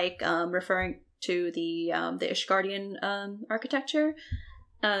 church-like, referring to the Ishgardian architecture.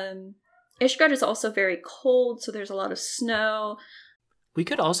 Ishgard is also very cold, so there's a lot of snow. We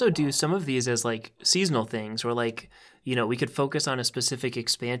could also do some of these as like seasonal things, or like, you know, we could focus on a specific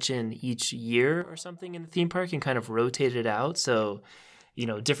expansion each year or something in the theme park and kind of rotate it out. So, you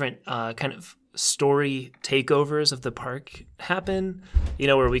know, different kind of story takeovers of the park happen, you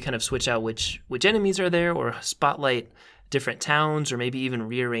know, where we kind of switch out which enemies are there, or spotlight different towns, or maybe even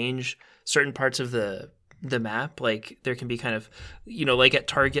rearrange certain parts of the map. Like there can be kind of, you know, like at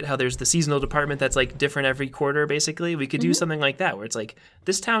Target, how there's the seasonal department that's like different every quarter, basically. We could do something like that, where it's like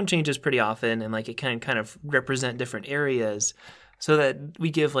this town changes pretty often, and like it can kind of represent different areas, so that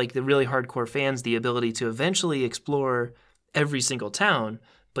we give like the really hardcore fans the ability to eventually explore every single town,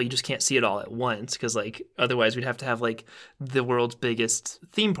 but you just can't see it all at once, because like otherwise we'd have to have like the world's biggest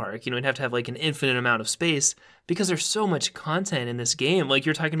theme park. You know, we'd have to have like an infinite amount of space, because there's so much content in this game. Like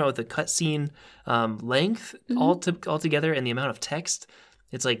you're talking about with the cutscene length altogether, and the amount of text.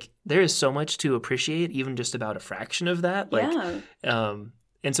 It's like there is so much to appreciate, even just about a fraction of that. Like, and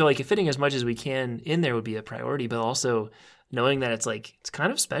so like fitting as much as we can in there would be a priority, but also knowing that it's like it's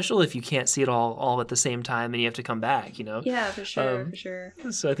kind of special if you can't see it all at the same time and you have to come back, you know? Yeah, for sure.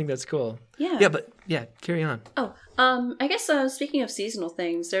 So I think that's cool. Yeah. Yeah, but yeah, carry on. Oh, I guess speaking of seasonal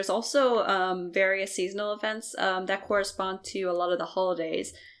things, there's also various seasonal events that correspond to a lot of the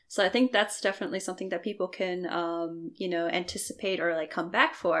holidays. So I think that's definitely something that people can, you know, anticipate or like come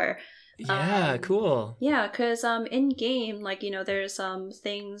back for. Yeah, cool. Yeah, because in game, like, you know, there's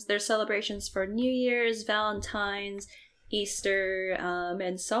there's celebrations for New Year's, Valentine's, Easter,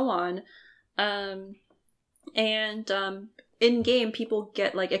 and so on. In game, people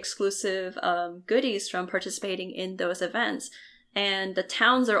get like exclusive goodies from participating in those events, and the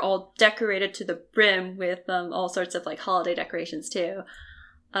towns are all decorated to the brim with all sorts of like holiday decorations too.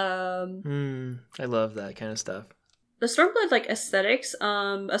 I love that kind of stuff. The Stormblood like aesthetics,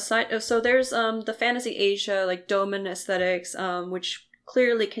 so there's the Fantasy Asia like Doman aesthetics, which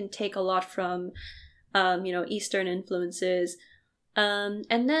clearly can take a lot from you know, Eastern influences. And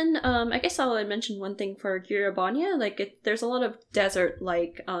then I guess I'll mention one thing for Gurabanya. Like there's a lot of desert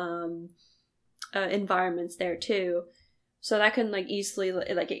like environments there too, so that can like easily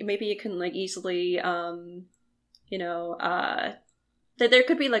like maybe it can like easily you know there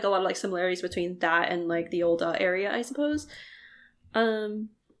could be like a lot of like similarities between that and like the old area, I suppose.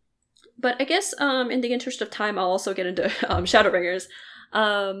 But I guess in the interest of time, I'll also get into Shadowbringers.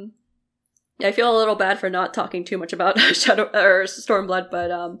 I feel a little bad for not talking too much about Stormblood,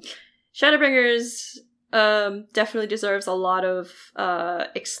 but Shadowbringers definitely deserves a lot of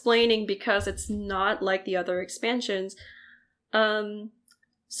explaining because it's not like the other expansions.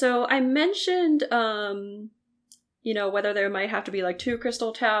 So I mentioned, whether there might have to be like 2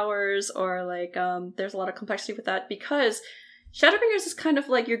 crystal towers or like there's a lot of complexity with that because Shadowbringers is kind of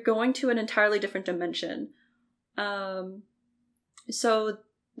like you're going to an entirely different dimension. So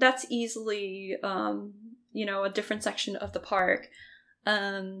that's easily, a different section of the park.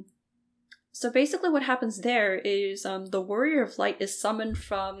 So basically what happens there is the Warrior of Light is summoned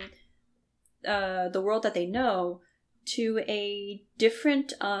from the world that they know to a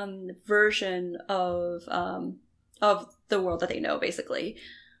different version of the world that they know, basically.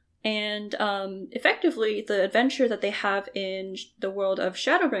 And effectively, the adventure that they have in the world of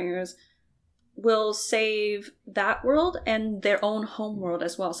Shadowbringers will save that world and their own home world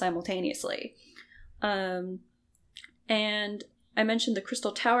as well simultaneously. And I mentioned the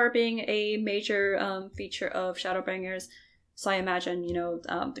Crystal Tower being a major feature of Shadowbringers, so I imagine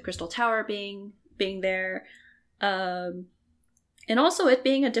the Crystal Tower being there, and also it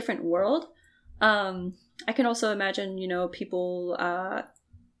being a different world. I can also imagine people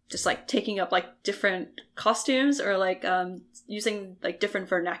just like taking up like different costumes or like using like different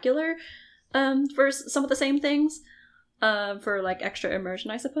vernacular for some of the same things for like extra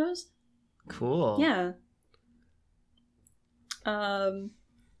immersion, I suppose. Cool. Yeah.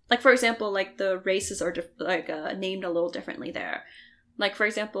 Like for example, like the races are named a little differently there. Like for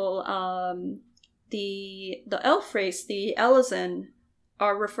example, the elf race, the Elezen,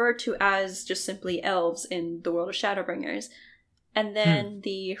 are referred to as just simply elves in the world of Shadowbringers. And then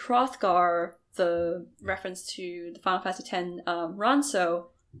the Hrothgar, the reference to the Final Fantasy X Ronso,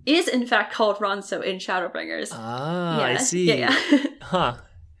 is in fact called Ronso in Shadowbringers. Ah, yeah. I see. Yeah. Huh.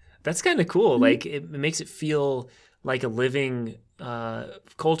 That's kind of cool. Mm-hmm. Like, it makes it feel like a living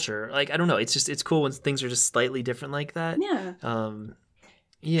culture. Like, I don't know. It's cool when things are just slightly different like that. Yeah.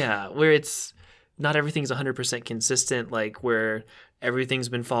 Yeah, where it's not everything's 100% consistent, like where everything's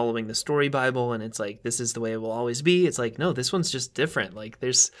been following the story Bible and it's like, this is the way it will always be. It's like, no, this one's just different. Like,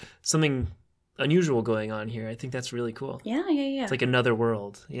 there's something unusual going on here. I think that's really cool. Yeah. It's like another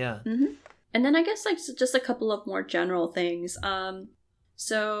world. Yeah. Mm-hmm. And then I guess like just a couple of more general things.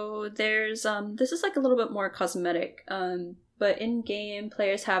 So there's, this is like a little bit more cosmetic, but in-game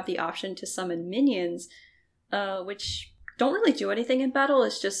players have the option to summon minions, which don't really do anything in battle.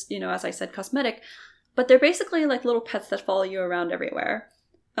 It's just, as I said, cosmetic. But they're basically like little pets that follow you around everywhere.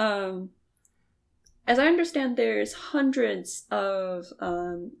 As I understand, there's hundreds of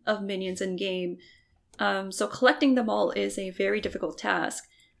minions in game, so collecting them all is a very difficult task.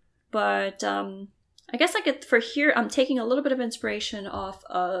 But I guess for here, I'm taking a little bit of inspiration off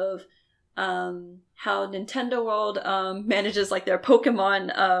of how Nintendo World manages like their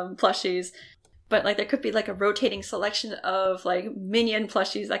Pokemon plushies. But like there could be like a rotating selection of like minion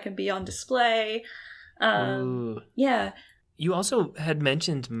plushies that can be on display. Yeah. You also had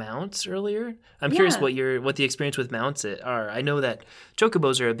mentioned mounts earlier. I'm curious what the experience with mounts are. I know that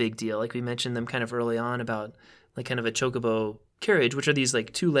chocobos are a big deal. Like we mentioned them kind of early on about like kind of a chocobo carriage, which are these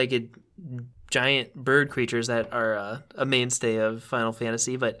like 2-legged giant bird creatures that are a mainstay of Final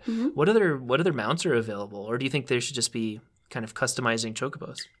Fantasy. But what other mounts are available? Or do you think there should just be kind of customizing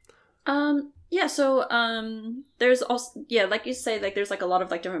chocobos? Yeah, so there's also like you say, like there's like a lot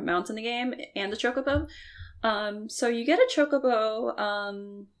of like different mounts in the game and the chocobo. So you get a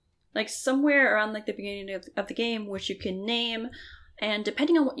chocobo like somewhere around like the beginning of the game, which you can name, and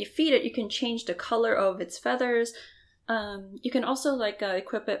depending on what you feed it, you can change the color of its feathers. You can also like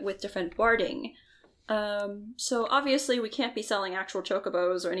equip it with different barding. So obviously we can't be selling actual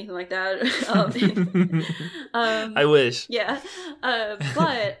chocobos or anything like that. I wish. Yeah.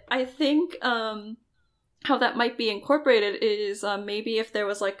 But I think how that might be incorporated is maybe if there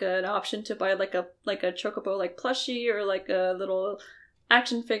was like an option to buy like a chocobo like plushie or like a little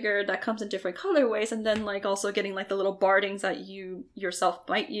action figure that comes in different colorways, and then like also getting like the little bardings that you yourself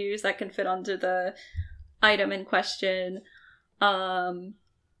might use that can fit onto the item in question.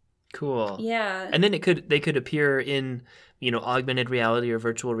 Cool. Yeah. And then they could appear in, augmented reality or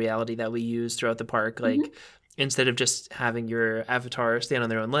virtual reality that we use throughout the park. Like instead of just having your avatar stand on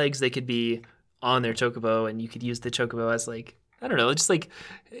their own legs, they could be on their chocobo and you could use the chocobo as like, I don't know, just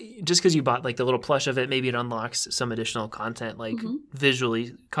because you bought like the little plush of it, maybe it unlocks some additional content, like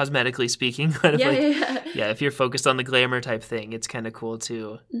visually, cosmetically speaking. Kind of if you're focused on the glamour type thing, it's kind of cool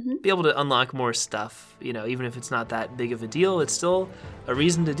to be able to unlock more stuff. Even if it's not that big of a deal, it's still a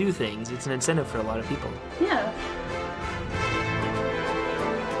reason to do things. It's an incentive for a lot of people. Yeah.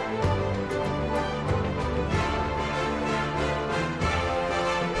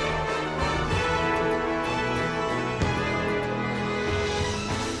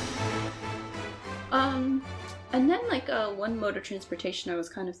 And then like one mode of transportation I was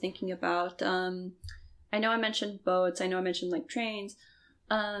kind of thinking about. I know I mentioned boats. I know I mentioned like trains.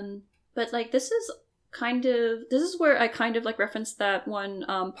 But like this is where I kind of like referenced that one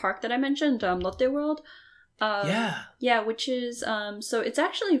park that I mentioned, Lotte World. Yeah, which is so it's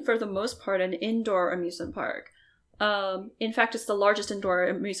actually for the most part an indoor amusement park. In fact, it's the largest indoor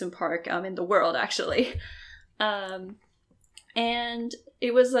amusement park in the world, actually. And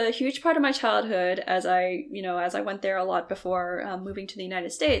it was a huge part of my childhood as I went there a lot before moving to the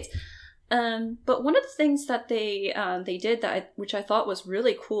United States. But one of the things that they did which I thought was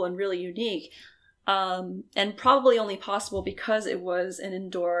really cool and really unique, and probably only possible because it was an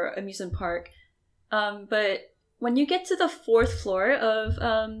indoor amusement park. But when you get to the 4th floor of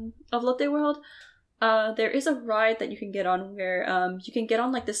Lotte World, there is a ride that you can get on where you can get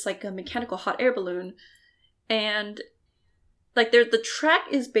on like this like a mechanical hot air balloon, and like the track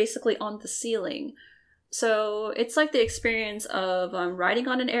is basically on the ceiling. So it's like the experience of riding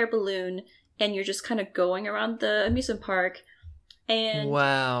on an air balloon, and you're just kind of going around the amusement park. And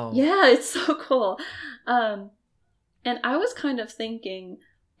wow. Yeah, it's so cool. And I was kind of thinking,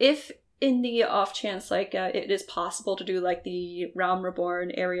 if in the off chance like it is possible to do like the Realm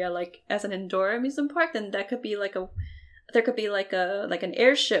Reborn area like as an indoor amusement park, then that could be like there could be like an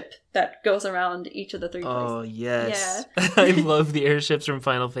airship that goes around each of the 3 places. Oh, yes. Yeah. I love the airships from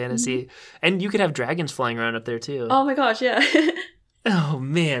Final Fantasy. And you could have dragons flying around up there, too. Oh, my gosh, yeah. Oh,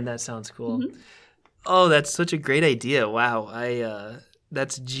 man, that sounds cool. Oh, that's such a great idea. Wow.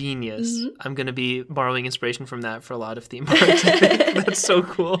 That's genius. I'm going to be borrowing inspiration from that for a lot of theme parks. I think. That's so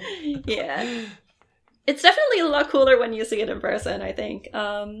cool. Yeah. It's definitely a lot cooler when you see it in person, I think.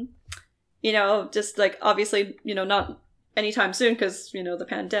 Just like, obviously, not anytime soon because the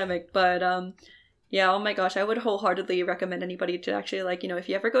pandemic, but yeah, oh my gosh, I would wholeheartedly recommend anybody to actually like if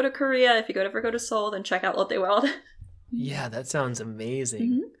you ever go to Korea, if you ever go to Seoul, then check out Lotte World. Yeah, that sounds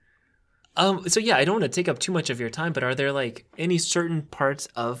amazing. So yeah, I don't want to take up too much of your time, but are there like any certain parts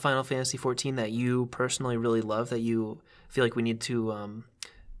of Final Fantasy XIV that you personally really love that you feel like we need to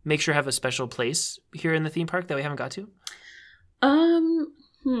make sure have a special place here in the theme park that we haven't got to?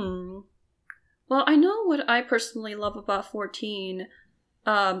 Well, I know what I personally love about 14,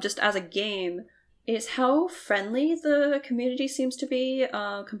 just as a game, is how friendly the community seems to be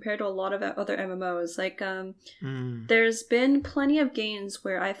compared to a lot of other MMOs. Like, there's been plenty of games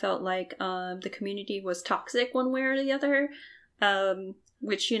where I felt like the community was toxic one way or the other,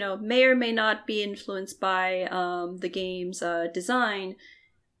 which, may or may not be influenced by the game's design.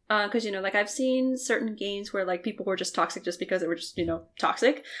 Because, like, I've seen certain games where, like, people were just toxic just because they were just,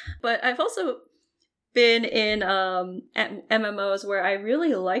 toxic. But I've also been in MMOs where I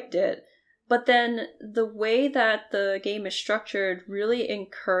really liked it, but then the way that the game is structured really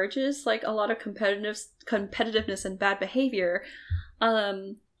encourages like a lot of competitiveness and bad behavior.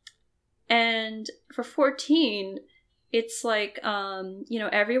 And for 14, it's like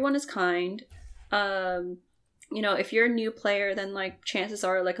everyone is kind. If you're a new player, then like chances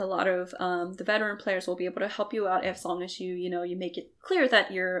are like a lot of the veteran players will be able to help you out as long as you make it clear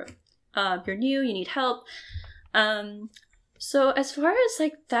that you're new, you need help. So as far as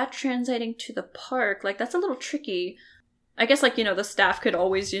like that translating to the park, like that's a little tricky. I guess like, the staff could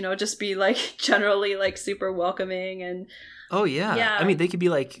always, just be like generally like super welcoming and oh yeah. I mean, they could be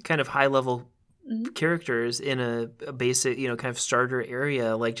like kind of high level characters in a basic, kind of starter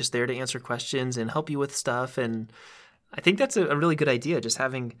area, like just there to answer questions and help you with stuff. And I think that's a really good idea. Just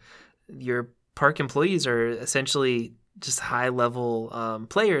having your park employees are essentially just high level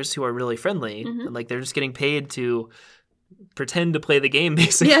players who are really friendly. And, like they're just getting paid to pretend to play the game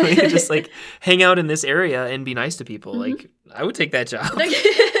basically. Just like hang out in this area and be nice to people. Like I would take that job.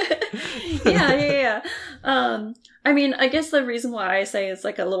 Yeah. I mean, I guess the reason why I say it's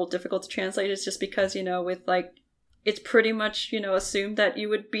like a little difficult to translate is just because, with like, it's pretty much, assumed that you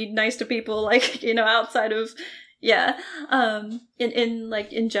would be nice to people, like, outside of, in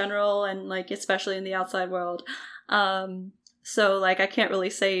general and like, especially in the outside world. So like, I can't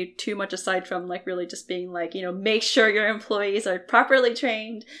really say too much aside from like really just being like, make sure your employees are properly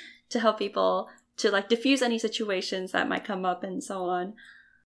trained to help people to like diffuse any situations that might come up and so on.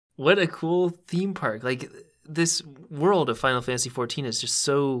 What a cool theme park. Like this world of Final Fantasy XIV is just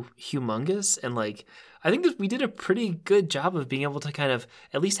so humongous. And like, I think that we did a pretty good job of being able to kind of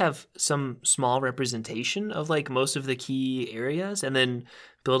at least have some small representation of like most of the key areas and then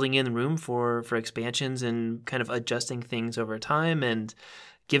building in room for expansions and kind of adjusting things over time and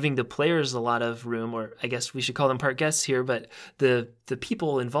giving the players a lot of room, or I guess we should call them part guests here, but the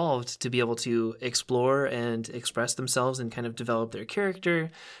people involved to be able to explore and express themselves and kind of develop their character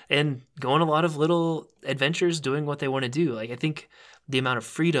and go on a lot of little adventures doing what they want to do. Like, I think the amount of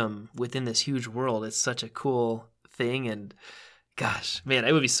freedom within this huge world is such a cool thing. And gosh, man,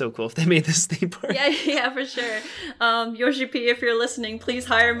 it would be so cool if they made this theme park. Yeah, for sure. Yoshi P, if you're listening, please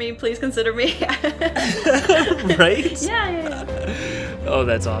hire me. Please consider me. Right? Yeah. Oh,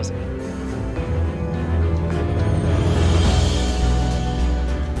 that's awesome.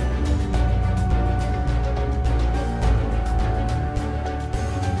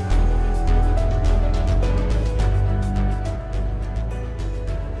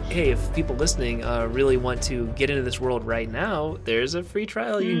 Hey, if people listening really want to get into this world right now, there's a free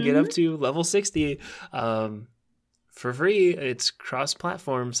trial. You can get up to level 60 for free. It's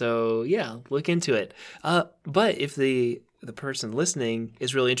cross-platform, so yeah, look into it. But if the person listening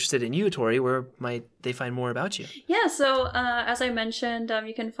is really interested in you, Tori, where might they find more about you? Yeah, so as I mentioned,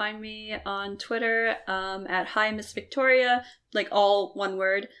 you can find me on Twitter at Hi Miss Victoria, like all one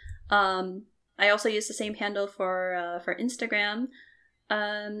word. I also use the same handle for Instagram.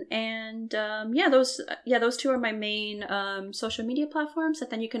 Those two are my main social media platforms. And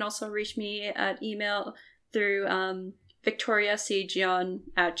then you can also reach me at email through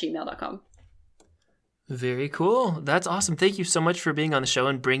victoriacgion@gmail.com. Very cool. That's awesome. Thank you so much for being on the show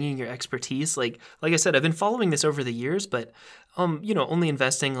and bringing your expertise. Like I said, I've been following this over the years, but only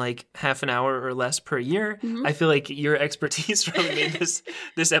investing like half an hour or less per year. Mm-hmm. I feel like your expertise really made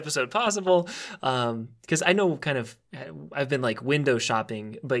this episode possible. Because I know I've been like window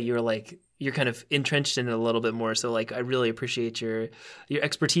shopping, but you're kind of entrenched in it a little bit more. So like, I really appreciate your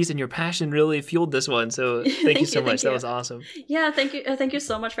expertise, and your passion really fueled this one. So thank you so much. That was awesome. Yeah. Thank you. Thank you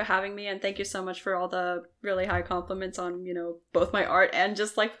so much for having me. And thank you so much for all the really high compliments on, both my art and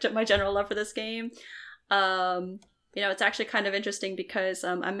just like my general love for this game. It's actually kind of interesting because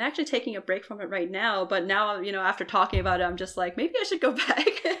I'm actually taking a break from it right now. But now, after talking about it, I'm just like, maybe I should go back.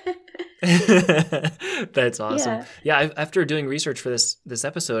 That's awesome. Yeah, after doing research for this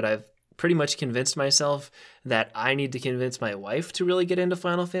episode, I've pretty much convinced myself that I need to convince my wife to really get into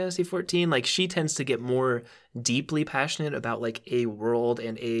Final Fantasy XIV. Like, she tends to get more deeply passionate about like a world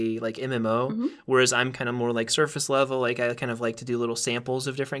and a like MMO, mm-hmm. whereas I'm kind of more like surface level. Like, I kind of like to do little samples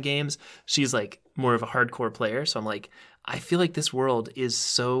of different games. She's like more of a hardcore player. So I'm like, I feel like this world is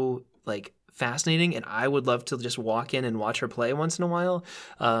so like fascinating, and I would love to just walk in and watch her play once in a while.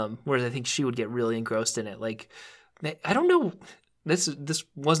 Whereas I think she would get really engrossed in it. Like, I don't know. This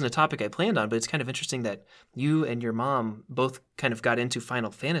wasn't a topic I planned on, but it's kind of interesting that you and your mom both kind of got into Final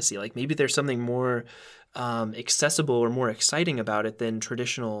Fantasy. Like, maybe there's something more accessible or more exciting about it than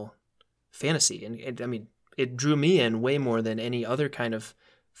traditional fantasy. And I mean, it drew me in way more than any other kind of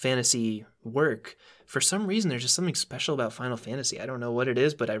fantasy work. For some reason, there's just something special about Final Fantasy. I don't know what it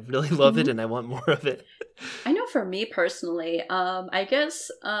is, but I really love it, and I want more of it. I know for me personally, I guess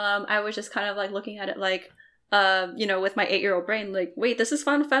I was just kind of like looking at it like, with my 8-year-old brain, like, wait, this is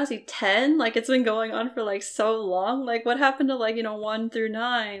Final Fantasy 10? Like, it's been going on for like so long. Like, what happened to like 1 through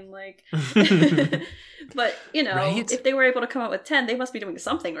 9? Like, but right? If they were able to come out with 10, they must be doing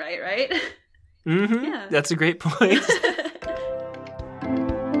something right? Mm-hmm. Yeah, that's a great point.